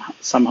get them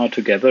somehow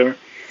together.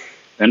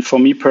 And for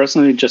me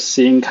personally, just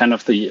seeing kind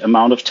of the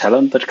amount of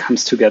talent that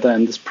comes together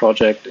in this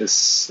project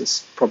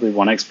is probably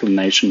one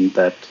explanation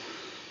that,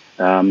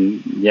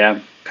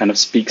 kind of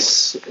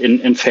speaks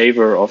in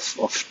favor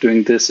of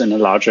doing this in a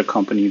larger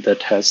company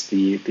that has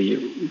the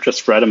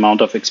just right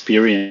amount of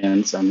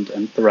experience and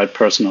the right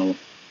personnel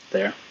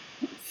there.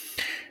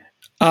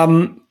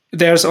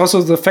 There's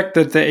also the fact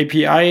that the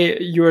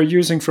API you are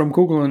using from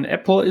Google and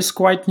Apple is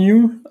quite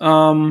new.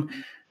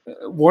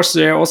 Was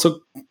there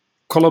also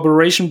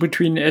collaboration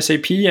between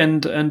SAP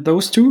and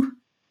those two?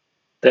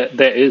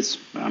 There is.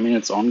 I mean,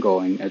 it's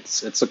ongoing.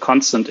 It's a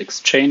constant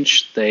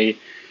exchange. They,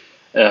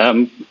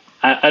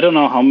 I don't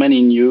know how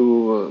many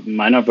new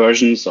minor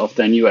versions of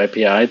their new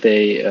API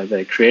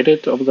they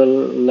created over the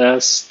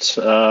last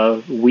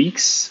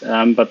weeks.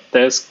 But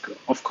there's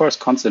of course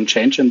constant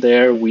change in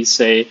there. We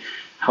say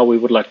how we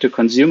would like to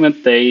consume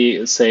it.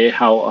 They say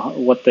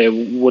what they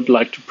would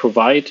like to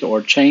provide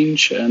or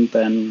change, and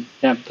then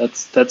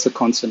that's a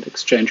constant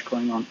exchange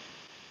going on.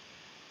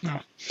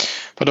 Yeah.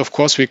 But of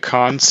course, we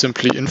can't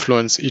simply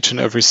influence each and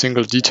every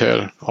single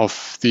detail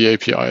of the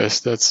APIs.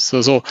 That's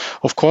so.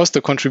 Of course,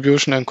 the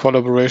contribution and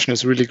collaboration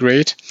is really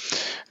great,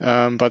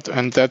 and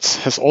that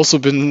has also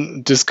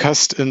been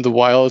discussed in the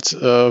wild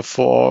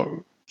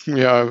for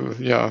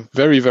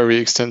very, very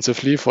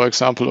extensively. For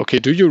example, okay,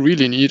 do you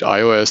really need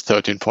iOS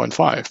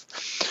 13.5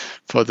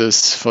 for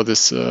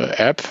this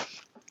app?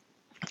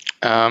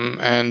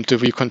 And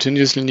we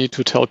continuously need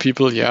to tell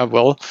people,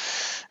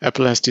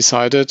 Apple has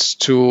decided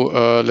to,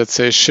 let's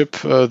say, ship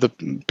the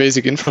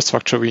basic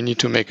infrastructure we need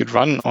to make it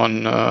run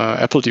on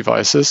Apple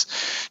devices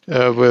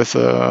with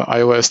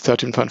iOS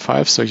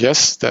 13.5. So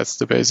yes, that's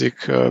the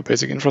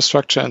basic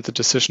infrastructure, and the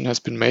decision has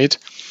been made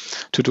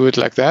to do it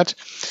like that.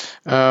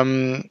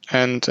 And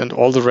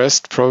all the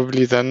rest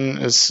probably then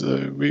is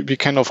we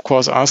can of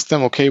course ask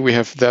them, okay, we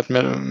have that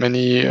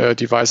many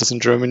devices in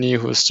Germany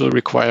who are still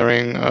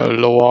requiring a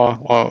lower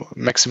or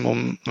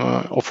maximum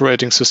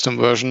operating system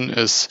version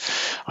is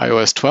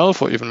iOS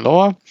 12 or even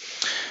lower.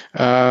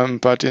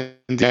 But in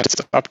the end,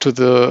 it's up to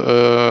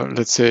the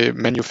let's say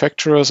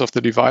manufacturers of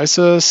the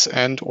devices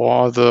and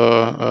or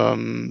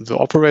the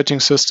operating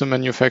system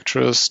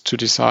manufacturers to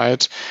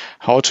decide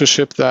how to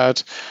ship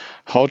that,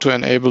 how to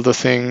enable the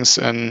things,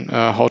 and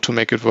how to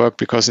make it work.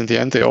 Because in the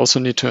end, they also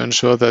need to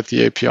ensure that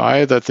the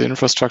API, that the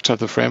infrastructure,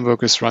 the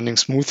framework is running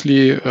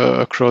smoothly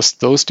across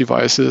those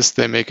devices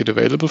they make it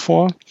available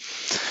for.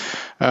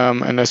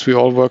 And as we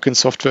all work in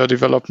software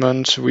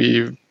development,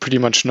 we pretty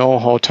much know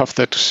how tough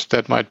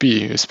that might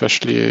be,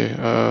 especially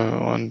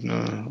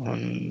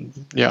on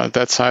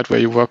that side where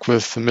you work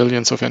with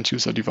millions of end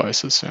user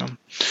devices. Yeah.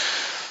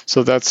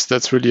 So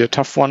that's really a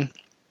tough one.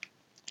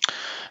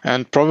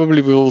 And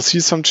probably we will see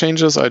some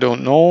changes. I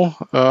don't know.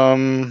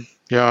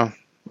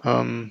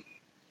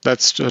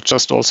 that's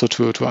just also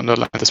to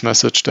underline this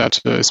message that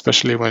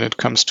especially when it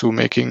comes to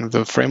making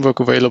the framework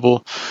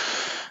available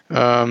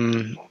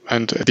and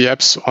the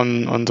apps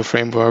on the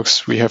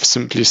frameworks, we have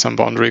simply some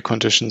boundary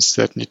conditions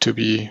that need to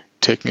be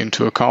taken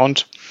into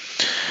account.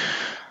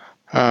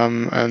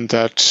 And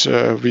that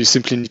we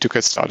simply need to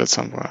get started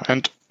somewhere.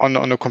 And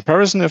on a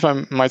comparison, if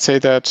I might say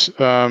that,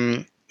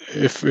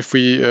 if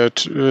we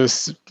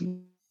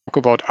talk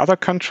about other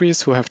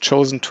countries who have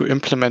chosen to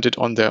implement it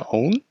on their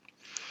own,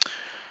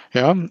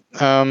 even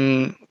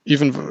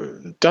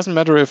doesn't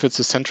matter if it's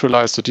a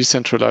centralized or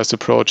decentralized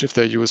approach, if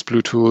they use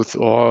Bluetooth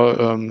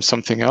or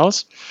something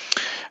else,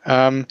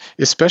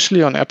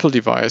 especially on Apple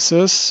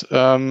devices,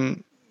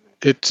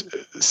 it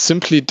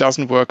simply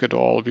doesn't work at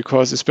all,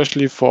 because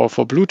especially for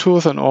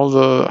Bluetooth and all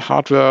the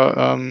hardware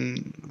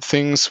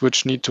things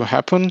which need to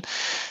happen,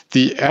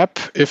 the app,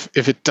 if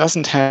it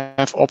doesn't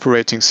have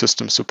operating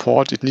system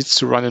support, it needs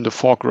to run in the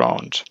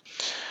foreground.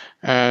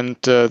 And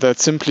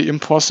that's simply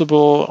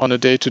impossible on a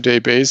day-to-day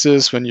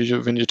basis when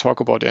you talk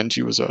about end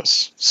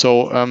users.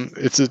 So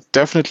it's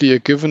definitely a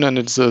given, and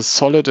it's a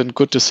solid and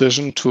good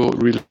decision to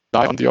rely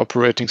on the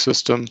operating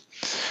system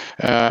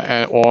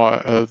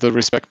or the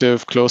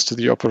respective close to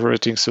the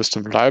operating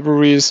system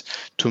libraries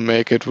to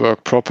make it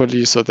work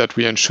properly, so that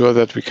we ensure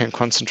that we can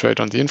concentrate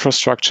on the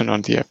infrastructure and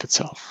on the app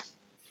itself.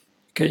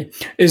 Okay.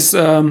 Is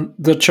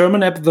the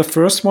German app the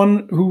first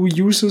one who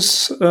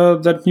uses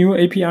that new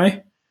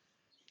API?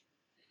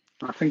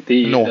 I think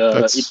the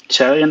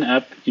Italian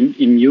app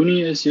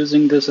Immuni is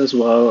using this as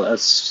well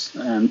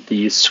and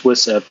the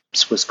Swiss app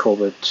Swiss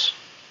COVID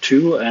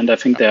 2, and I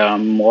think they are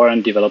more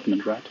in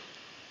development, right?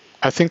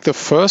 I think the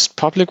first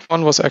public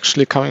one was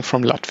actually coming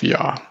from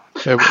Latvia.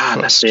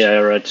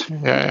 Latvia, right?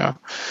 Yeah.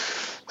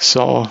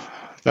 So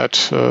that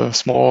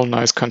small,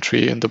 nice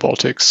country in the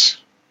Baltics.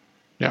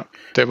 Yeah,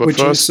 they were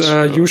first. Which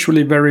is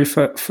usually very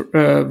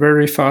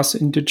fast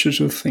in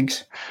digital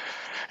things.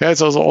 Yeah,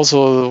 it's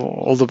also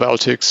all the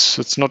Baltics.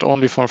 It's not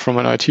only from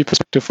an IT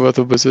perspective worth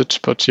a visit,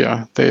 but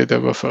yeah, they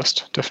were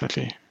first,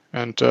 definitely.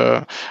 And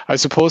I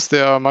suppose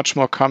there are much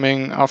more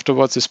coming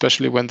afterwards,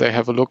 especially when they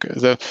have a look.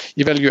 The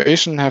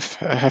evaluation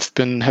have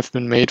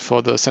been made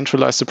for the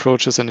centralized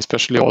approaches, and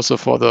especially also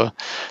for the,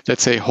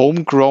 let's say,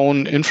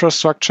 homegrown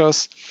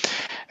infrastructures.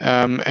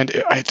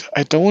 And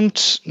I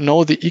don't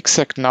know the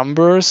exact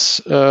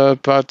numbers,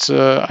 but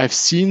I've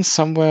seen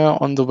somewhere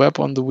on the web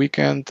on the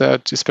weekend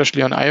that,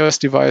 especially on iOS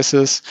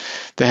devices,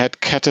 they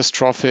had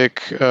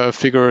catastrophic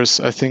figures,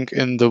 I think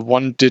in the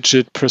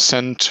 1-digit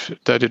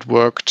 % that it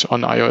worked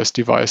on iOS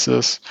devices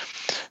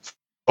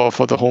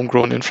for the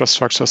homegrown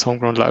infrastructures,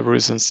 homegrown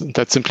libraries, and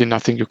that's simply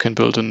nothing you can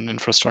build an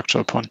infrastructure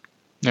upon.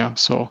 Yeah,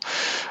 so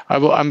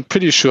I'm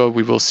pretty sure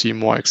we will see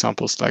more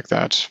examples like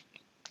that.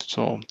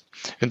 So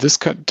in this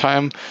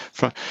time,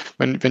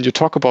 when you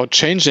talk about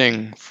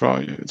changing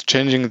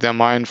their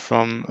mind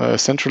from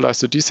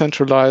centralized to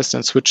decentralized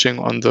and switching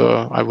on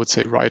the, I would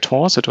say, right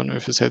horse. I don't know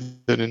if you said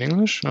that in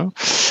English. No?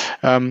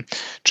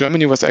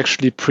 Germany was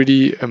actually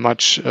pretty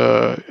much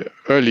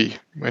early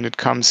when it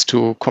comes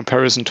to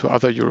comparison to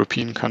other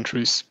European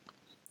countries.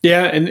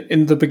 Yeah,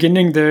 in the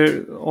beginning,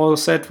 they all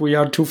said we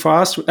are too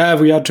fast,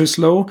 we are too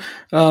slow,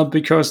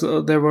 because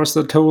there was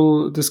the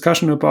total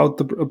discussion about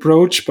the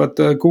approach. But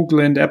Google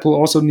and Apple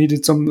also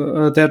needed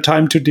their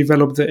time to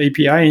develop the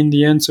API in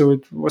the end. So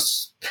it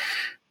was,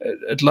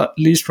 at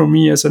least for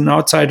me as an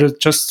outsider,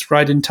 just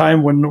right in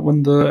time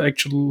when the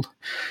actual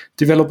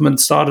development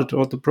started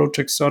or the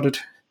project started.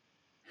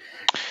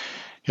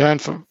 Yeah,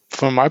 and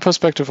from my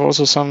perspective,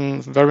 also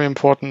some very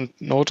important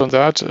note on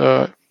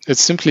that. It's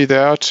simply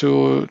there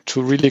to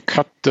really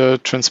cut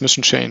the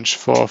transmission chain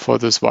for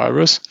this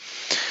virus.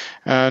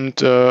 And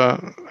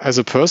as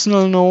a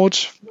personal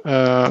note,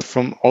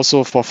 from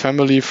also for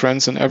family,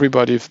 friends, and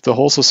everybody, the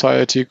whole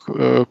society,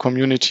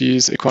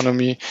 communities,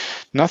 economy,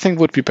 nothing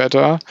would be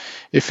better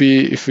if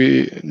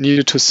we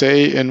needed to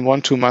say in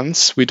 1-2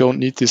 months we don't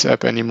need this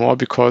app anymore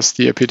because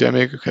the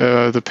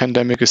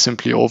pandemic is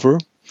simply over.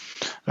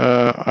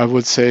 I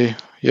would say,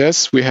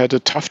 yes, we had a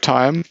tough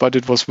time, but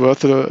it was worth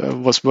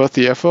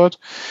the effort.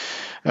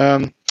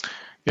 And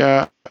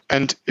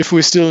if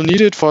we still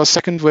need it for a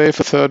second wave,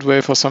 a third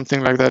wave, or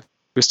something like that,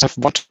 we still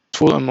have one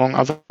tool among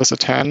others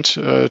at hand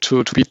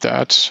to beat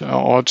that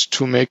or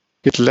to make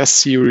it less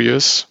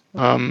serious,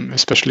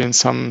 especially in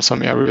some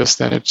areas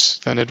than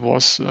it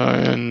was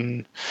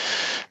in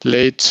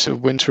late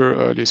winter,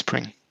 early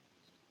spring.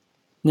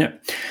 Yeah,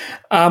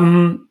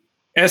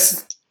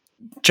 as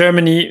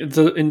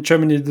in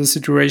Germany, the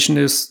situation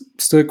is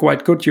still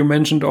quite good. You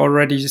mentioned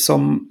already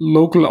some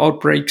local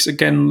outbreaks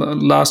again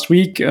last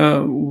week.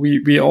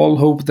 We all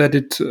hope that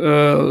it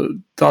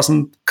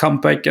doesn't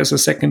come back as a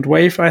second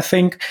wave, I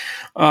think.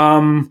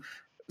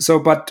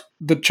 But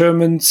the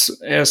Germans,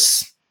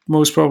 as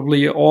most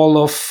probably all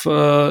of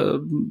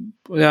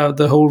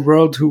the whole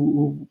world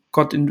who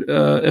got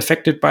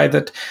affected by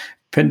that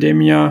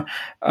pandemic,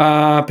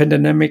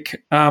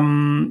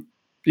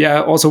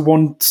 also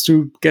wants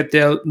to get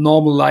their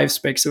normal lives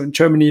back. So in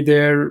Germany,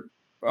 there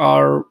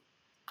are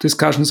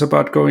discussions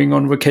about going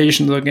on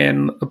vacations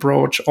again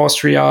abroad,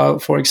 Austria,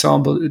 for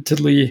example,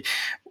 Italy,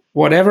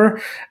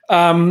 whatever.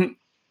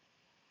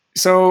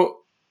 So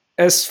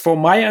as for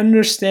my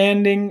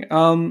understanding,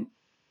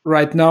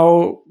 right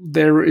now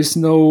there is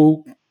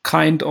no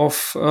kind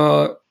of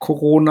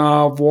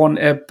Corona Warn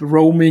app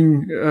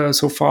roaming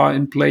so far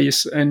in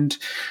place. And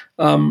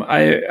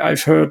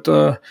I've heard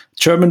a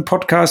German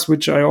podcast,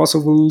 which I also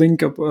will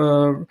link up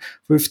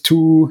with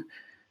two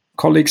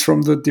colleagues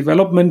from the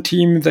development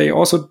team. They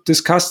also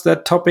discussed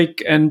that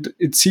topic, and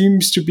it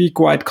seems to be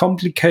quite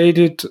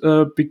complicated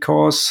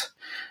because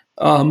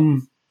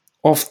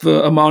of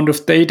the amount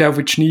of data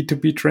which need to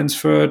be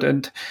transferred.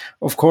 And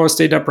of course,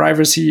 data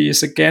privacy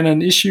is again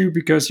an issue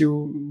because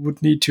you would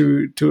need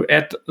to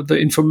add the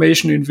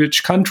information in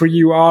which country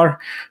you are.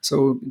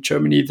 So in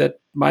Germany, that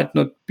might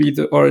not be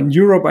or in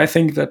Europe, I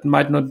think that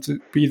might not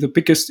be the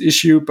biggest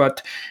issue,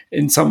 but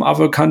in some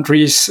other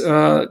countries,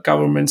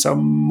 governments are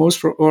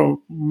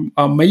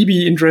are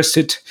maybe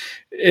interested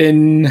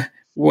in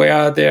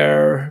where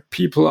their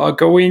people are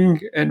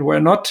going and where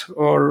not,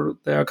 or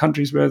there are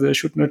countries where they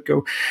should not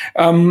go.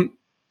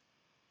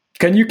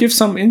 Can you give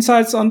some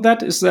insights on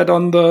that? Is that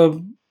on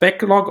the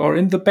backlog or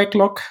in the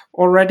backlog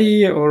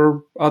already,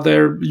 or are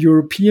there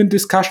European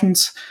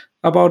discussions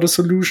about a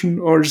solution,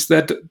 or is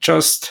that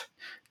just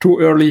too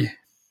early?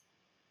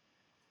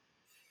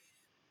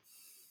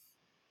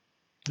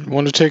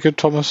 Want to take it,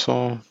 Thomas?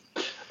 Or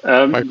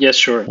yes,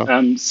 sure.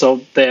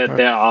 So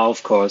there are,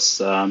 of course,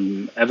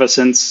 ever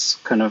since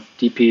kind of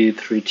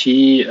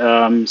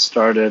DP3T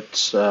started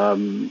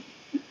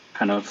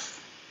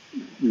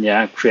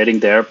creating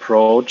their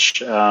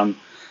approach,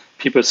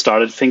 people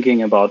started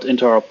thinking about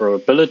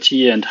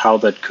interoperability and how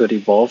that could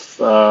evolve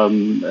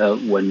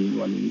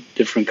when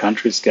different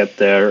countries get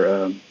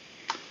their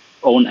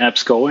own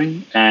apps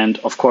going. And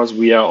of course,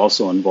 we are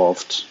also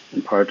involved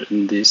in part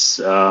in these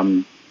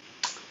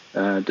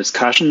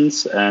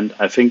discussions, and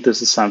I think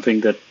this is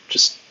something that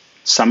just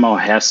somehow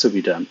has to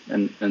be done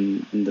in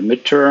the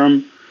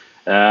midterm.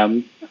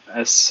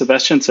 As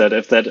Sebastian said,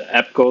 if that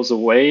app goes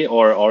away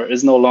or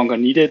is no longer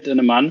needed in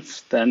a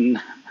month,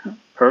 then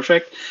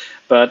perfect.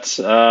 But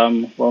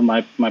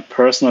my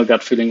personal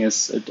gut feeling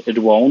is it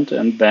won't,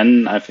 and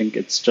then I think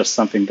it's just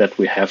something that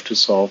we have to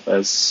solve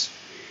as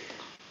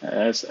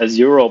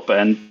Europe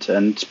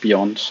and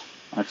beyond.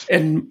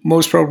 And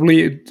most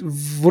probably it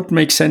would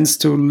make sense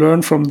to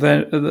learn from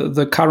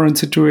the current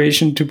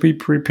situation to be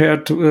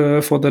prepared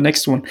for the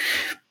next one.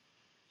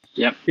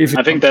 Yeah,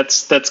 I think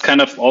that's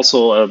kind of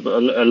also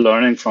a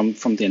learning from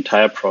the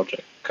entire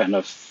project, kind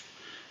of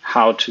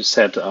how to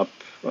set up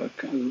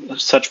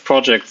such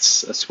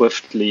projects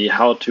swiftly,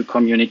 how to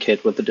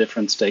communicate with the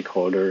different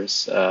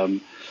stakeholders,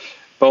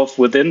 both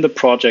within the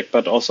project,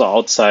 but also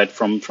outside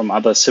from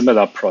other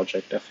similar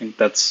projects. I think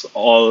that's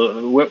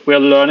all. We're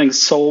learning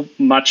so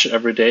much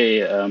every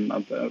day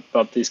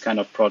about these kind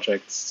of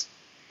projects.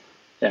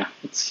 Yeah,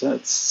 it's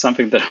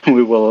something that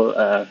we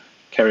will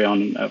carry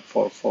on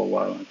for a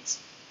while.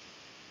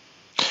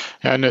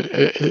 Yeah, and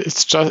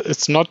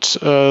it's not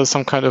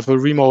some kind of a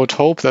remote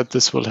hope that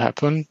this will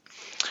happen.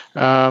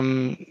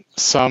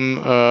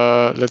 Some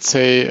let's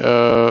say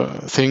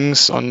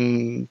things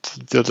on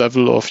the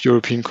level of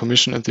European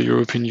Commission and the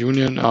European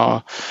Union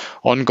are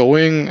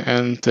ongoing,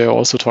 and they're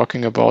also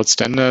talking about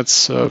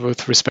standards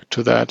with respect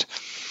to that.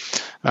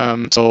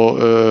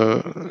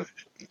 So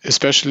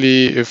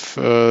especially if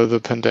the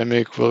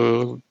pandemic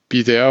will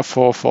be there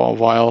for a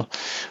while,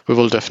 we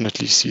will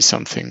definitely see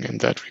something in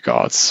that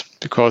regards.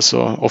 Because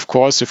of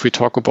course, if we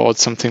talk about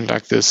something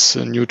like this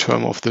new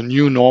term of the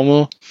new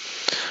normal,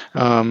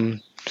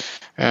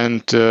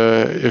 and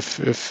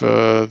if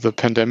the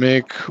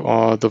pandemic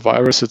or the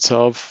virus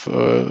itself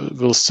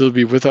will still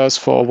be with us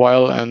for a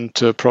while, and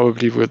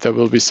probably there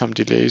will be some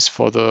delays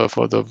for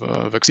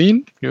the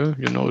vaccine,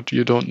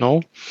 you don't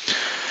know.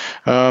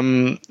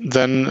 Then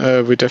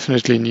we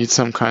definitely need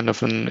some kind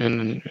of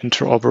an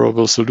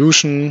interoperable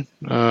solution,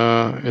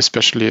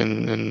 especially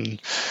in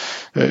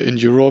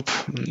Europe,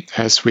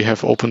 as we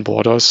have open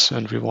borders,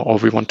 and we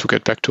want to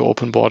get back to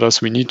open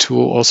borders. We need to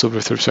also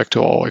with respect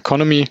to our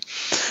economy,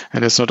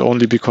 and it's not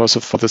only because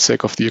for the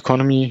sake of the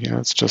economy.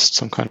 It's just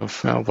some kind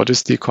of what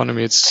is the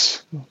economy?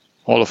 It's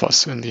all of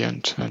us in the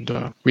end,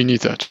 and we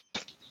need that.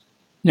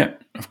 Yeah,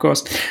 of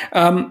course.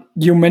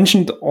 You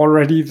mentioned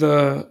already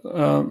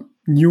the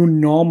new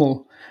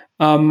normal.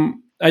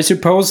 I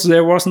suppose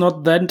there was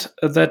not that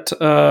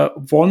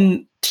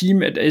one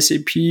team at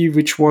SAP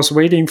which was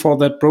waiting for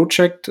that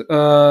project,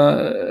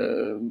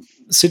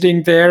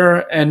 sitting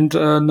there and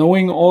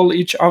knowing all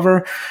each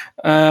other.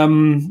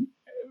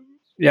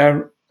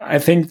 Yeah, I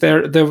think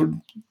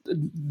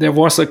there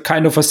was a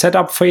kind of a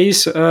setup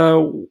phase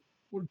to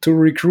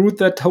recruit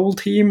that whole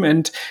team.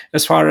 And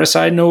as far as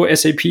I know,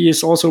 SAP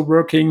is also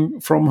working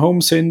from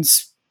home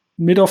since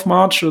mid of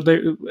March. So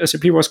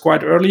SAP was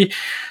quite early.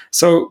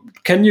 So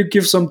can you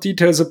give some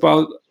details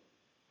about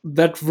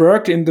that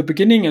work in the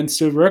beginning and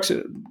still works?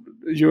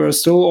 You are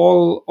still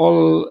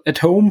all at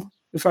home,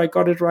 if I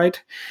got it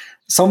right.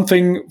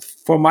 Something,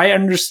 for my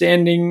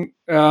understanding,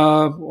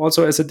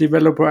 Also, as a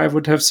developer, I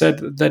would have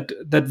said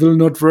that will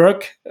not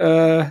work.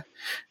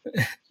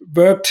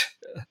 Worked,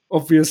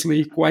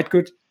 obviously, quite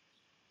good.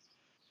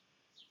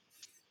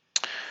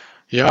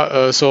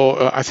 Yeah,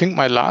 so I think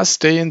my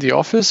last day in the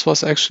office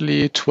was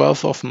actually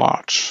 12th of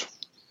March.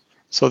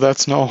 So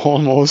that's now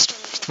almost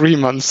 3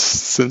 months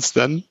since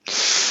then.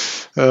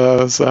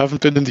 So I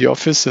haven't been in the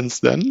office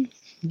since then,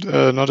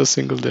 not a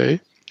single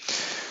day.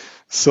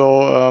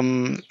 So,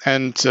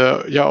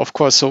 yeah, of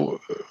course,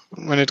 so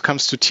when it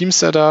comes to team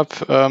setup,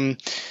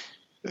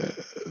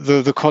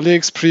 the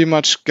colleagues pretty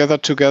much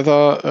gathered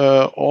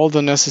together all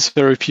the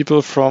necessary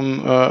people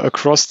from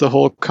across the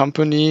whole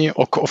company,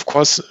 of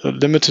course,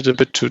 limited a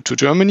bit to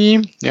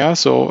Germany. Yeah,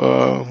 so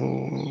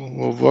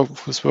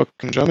who's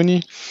working in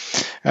Germany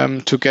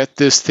to get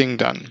this thing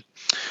done.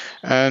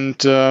 And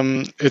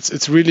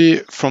it's really,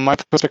 from my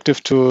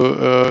perspective,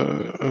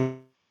 to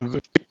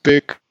a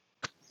big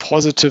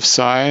positive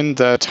sign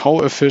that how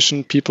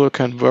efficient people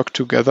can work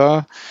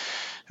together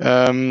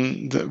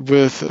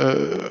with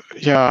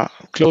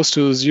close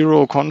to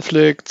zero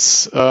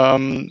conflicts,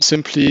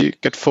 simply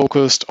get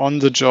focused on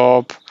the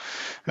job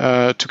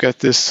to get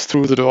this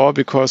through the door,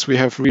 because we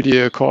have really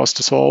a cause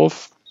to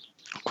solve,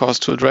 cause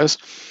to address.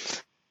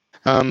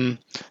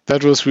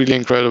 That was really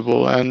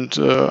incredible, and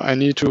I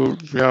need to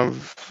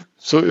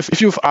so if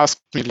you've asked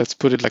me, let's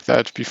put it like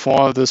that,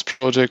 before this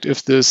project,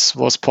 if this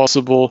was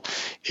possible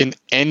in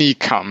any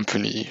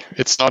company,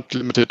 it's not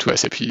limited to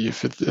SAP.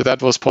 If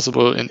that was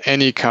possible in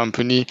any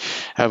company,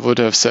 I would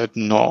have said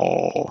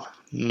no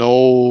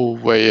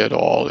way at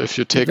all. If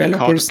you take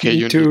developers account,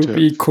 need to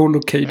be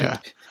co-located.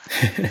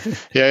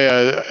 And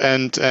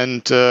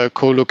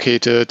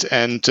co-located,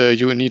 and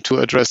you need to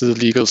address the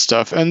legal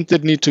stuff, and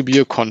it need to be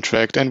a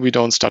contract, and we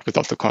don't start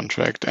without the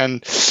contract,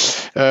 and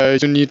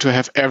you need to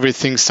have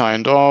everything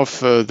signed off.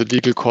 The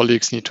legal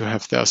colleagues need to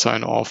have their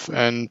sign off,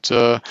 and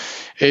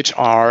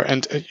HR,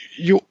 and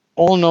you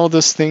all know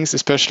these things,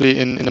 especially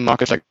in a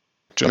market like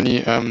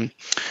Germany.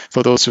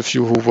 For those of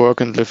you who work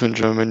and live in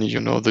Germany, you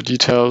know the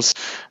details,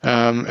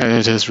 and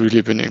it has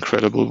really been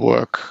incredible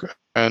work.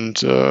 And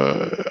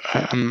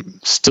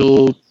I'm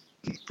still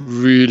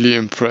really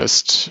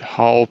impressed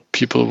how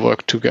people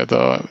work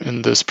together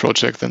in this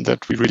project, and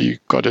that we really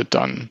got it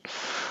done.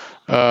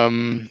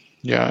 And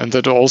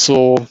that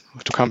also,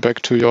 to come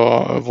back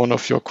to one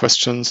of your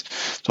questions,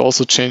 to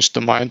also change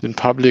the mind in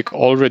public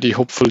already,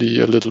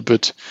 hopefully a little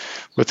bit,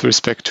 with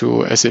respect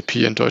to SAP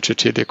and Deutsche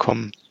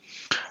Telekom,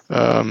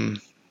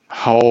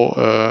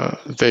 how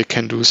they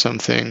can do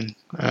something,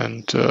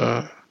 and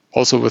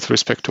also with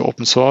respect to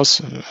open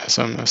source. As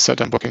I said,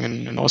 I'm working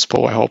in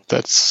OSPO. I hope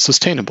that's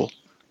sustainable.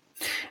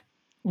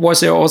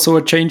 Was there also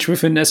a change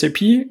within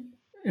SAP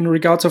in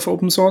regards of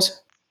open source?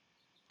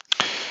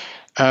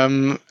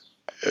 I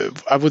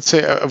would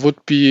say I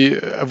would be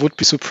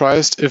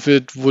surprised if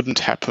it wouldn't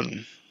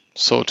happen,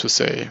 so to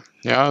say.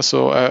 Yeah,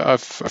 so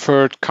I've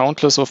heard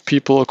countless of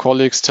people,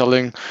 colleagues,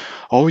 telling,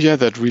 "Oh yeah,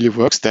 that really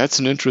works. That's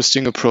an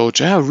interesting approach.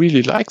 Yeah, I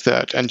really like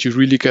that, and you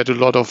really get a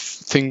lot of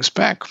things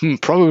back.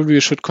 Probably we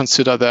should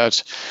consider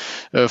that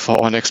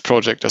for our next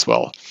project as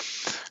well."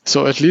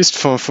 So at least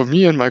for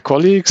me and my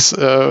colleagues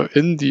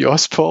in the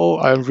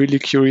OSPO, I'm really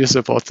curious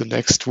about the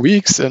next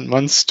weeks and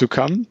months to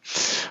come,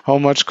 how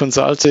much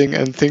consulting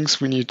and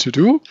things we need to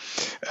do.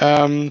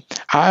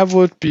 I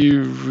would be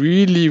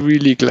really,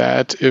 really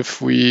glad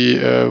if we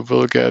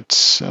will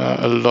get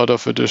a lot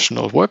of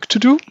additional work to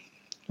do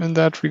in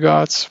that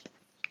regards.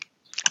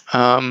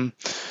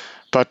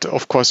 But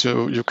of course,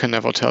 you can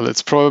never tell.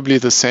 It's probably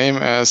the same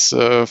as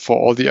for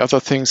all the other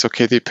things.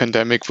 Okay, the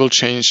pandemic will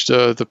change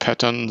the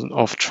pattern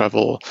of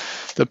travel.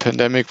 The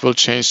pandemic will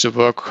change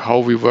the how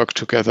we work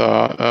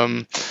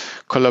together,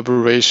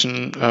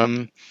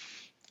 collaboration.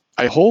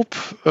 I hope,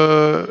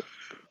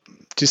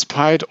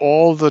 despite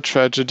all the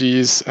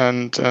tragedies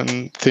and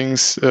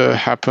things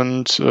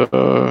happened,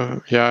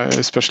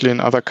 especially in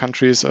other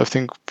countries, I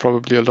think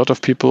probably a lot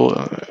of people,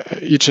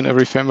 each and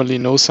every family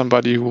knows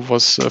somebody who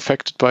was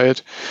affected by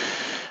it,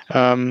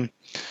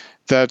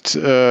 that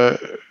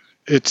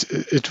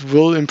it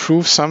will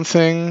improve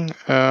something.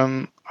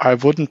 I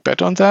wouldn't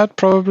bet on that,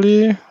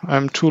 probably.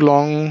 I'm too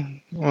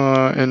long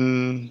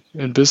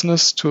in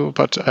business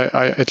but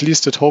I at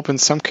least would hope in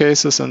some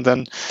cases, and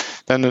then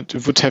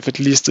it would have at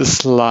least a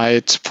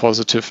slight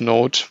positive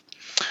note.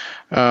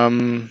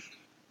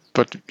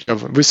 But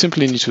we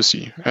simply need to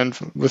see. And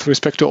with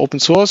respect to open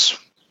source,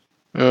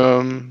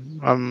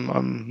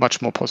 I'm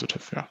much more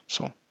positive. Yeah.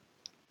 So.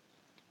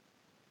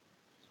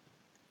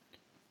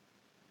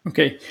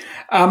 Okay.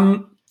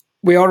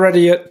 We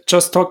already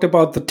just talked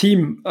about the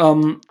team.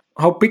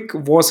 How big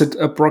was it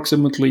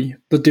approximately,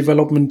 the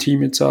development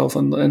team itself?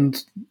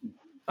 And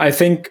I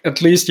think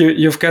at least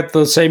you've got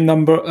the same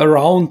number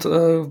around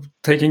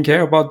taking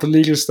care about the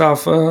legal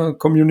stuff,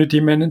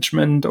 community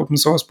management, open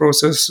source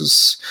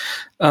processes,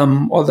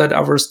 all that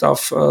other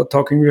stuff,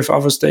 talking with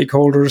other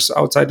stakeholders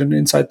outside and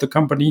inside the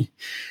company.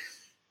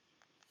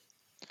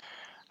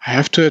 I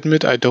have to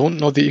admit, I don't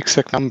know the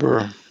exact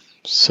number.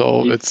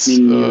 So Me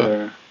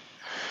neither.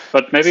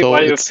 But maybe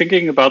while you're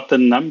thinking about the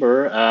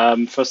number,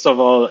 first of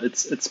all,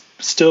 it's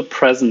still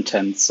present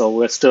tense, so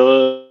we're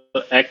still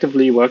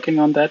actively working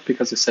on that,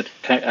 because you said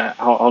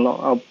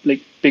how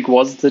big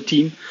was the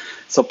team,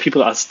 so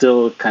people are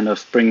still kind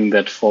of bringing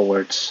that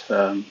forward.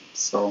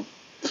 So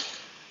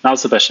now,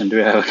 Sebastian, do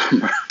you have a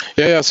number?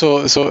 Yeah.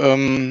 So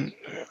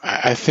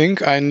I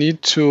think I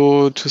need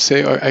to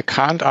say I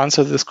can't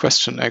answer this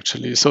question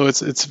actually. So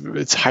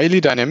it's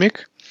highly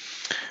dynamic.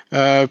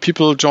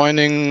 People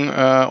joining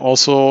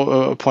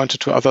also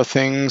pointed to other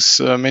things.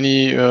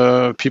 Many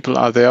people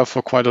are there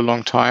for quite a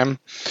long time.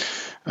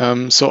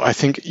 So I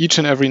think each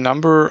and every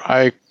number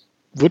I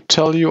would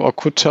tell you or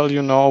could tell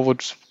you now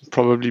would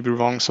probably be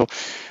wrong. So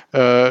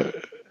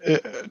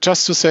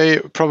just to say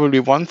probably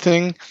one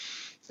thing,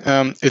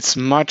 it's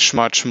much,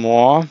 much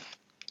more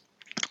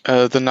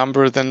the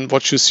number than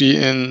what you see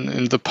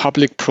in the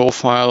public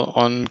profile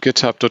on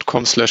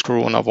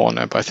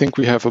github.com/coronawarn-app. I think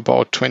we have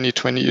about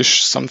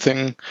 20-ish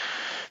something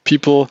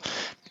people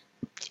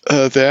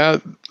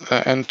there.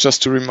 And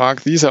just to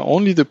remark, these are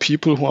only the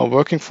people who are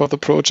working for the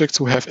projects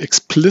who have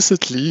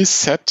explicitly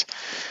set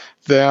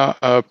their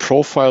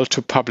profile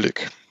to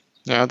public.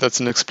 Yeah, that's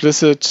an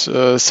explicit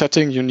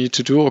setting you need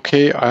to do.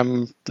 Okay,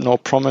 I'm now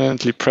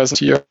prominently present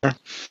here.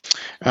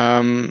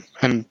 And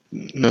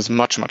there's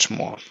much, much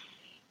more.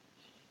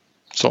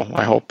 So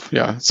I hope,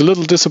 it's a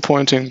little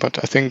disappointing, but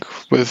I think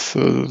with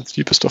the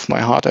deepest of my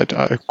heart,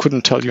 I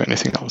couldn't tell you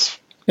anything else.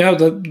 Yeah,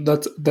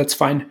 that's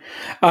fine.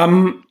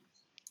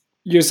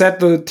 You said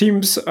the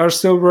teams are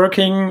still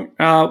working.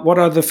 What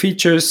are the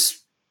features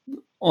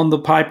on the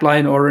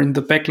pipeline or in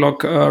the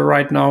backlog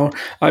right now?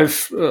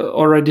 I've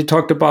already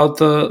talked about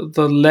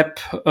the lab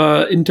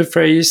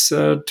interface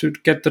to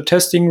get the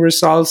testing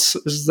results.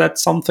 Is that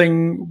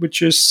something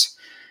which is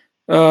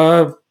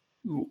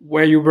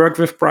where you work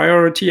with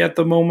priority at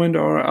the moment,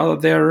 or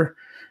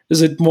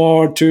is it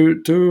more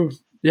to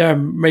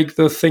make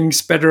the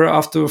things better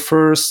after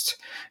first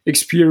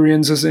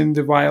experiences in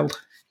the wild?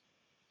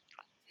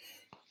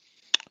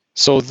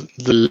 So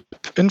the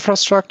lab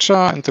infrastructure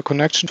and the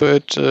connection to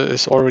it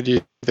is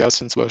already there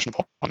since version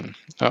 1.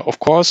 Of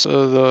course,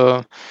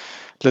 the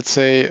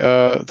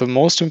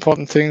most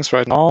important things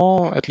right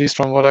now, at least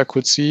from what I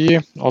could see,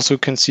 also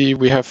can see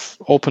we have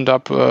opened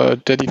up a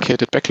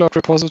dedicated backlog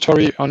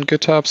repository on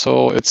GitHub.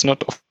 So it's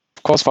not, of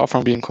course, far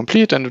from being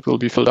complete, and it will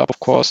be filled up, of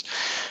course.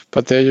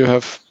 But there you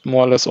have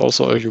more or less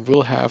also, you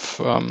will have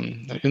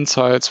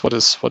insights, what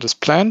is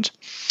planned.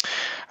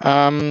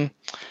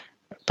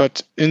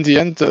 But in the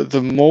end,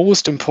 the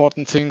most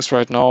important things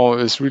right now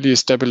is really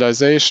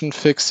stabilization,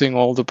 fixing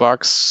all the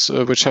bugs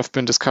which have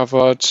been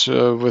discovered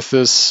with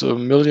this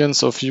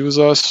millions of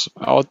users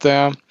out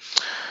there.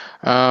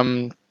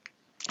 And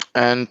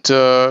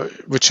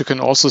which you can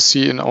also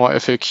see in our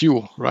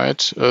FAQ,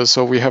 right?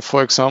 So we have,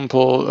 for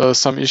example,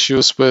 some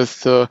issues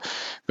with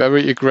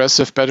very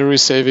aggressive battery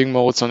saving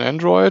modes on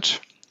Android,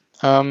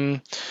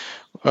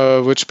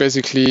 which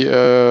basically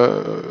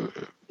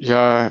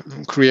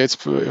creates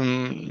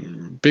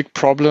big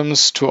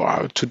problems to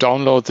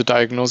download the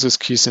diagnosis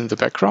keys in the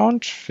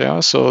background.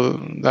 Yeah, so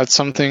that's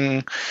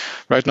something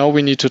right now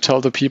we need to tell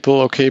the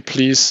people, okay,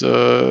 please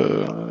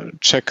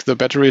check the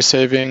battery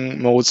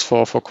saving modes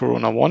for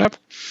coronawarn-app.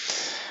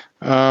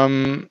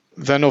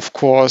 Then, of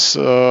course,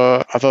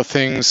 other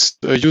things,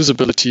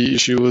 usability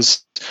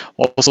issues,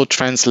 also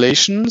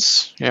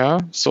translations. Yeah,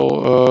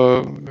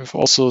 so we've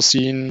also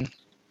seen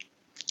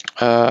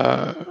we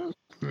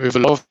have a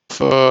lot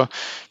of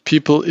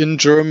people in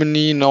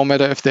Germany, no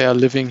matter if they are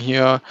living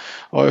here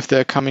or if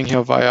they're coming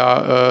here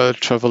via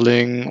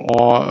traveling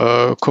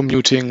or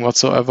commuting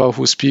whatsoever,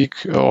 who speak,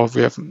 or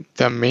we have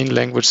their main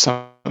language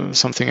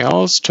something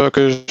else,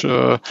 Turkish,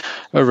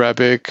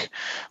 Arabic,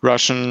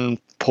 Russian,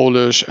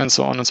 Polish, and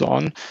so on and so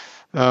on.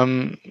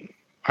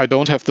 I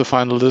don't have the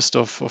final list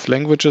of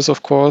languages,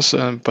 of course,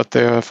 but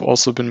they have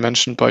also been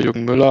mentioned by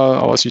Jürgen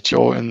Müller, our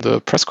CTO, in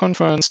the press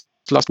conference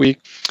last week.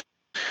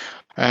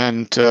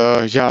 And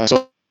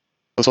so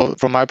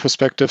from my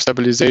perspective,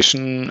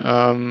 stabilization,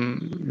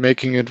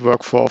 making it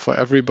work for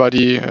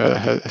everybody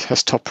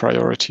has top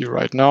priority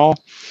right now.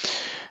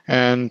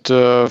 And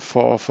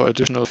for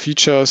additional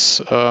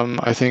features,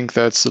 I think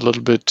that's a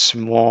little bit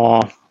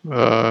more,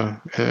 a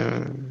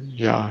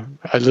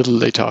little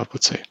later, I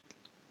would say.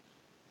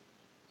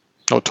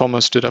 Oh,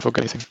 Thomas, did I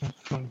forget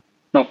anything?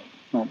 No,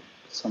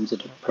 sums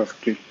it up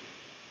perfectly.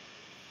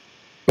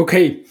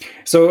 Okay,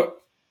 so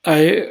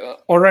I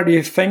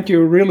already thank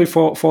you really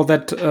for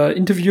that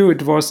interview.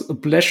 It was a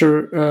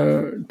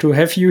pleasure to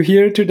have you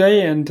here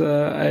today, and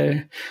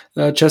I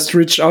just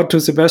reached out to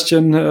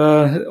Sebastian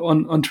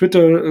on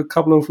Twitter a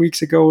couple of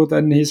weeks ago.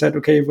 Then he said,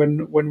 okay,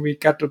 when we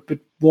get a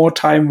bit more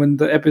time, when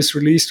the app is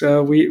released,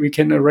 we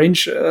can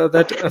arrange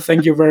that.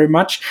 Thank you very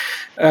much.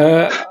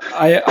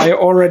 I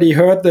already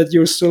heard that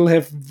you still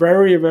have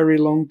very, very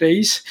long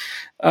days.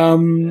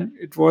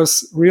 It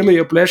was really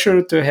a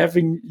pleasure to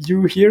having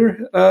you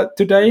here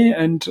today,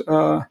 and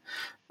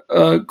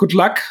good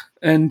luck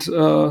and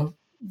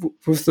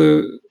with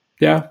the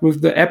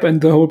with the app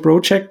and the whole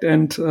project,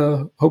 and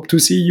hope to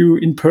see you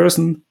in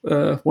person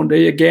one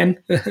day again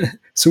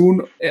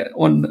soon.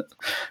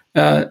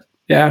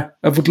 I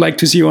would like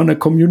to see you on a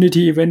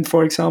community event,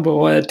 for example,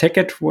 or a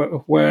TechEd,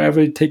 wherever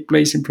it takes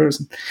place in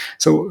person.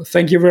 So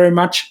thank you very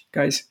much,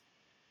 guys.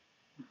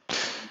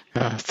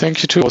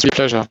 Thank you too. It was a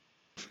pleasure.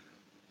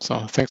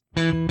 So thanks.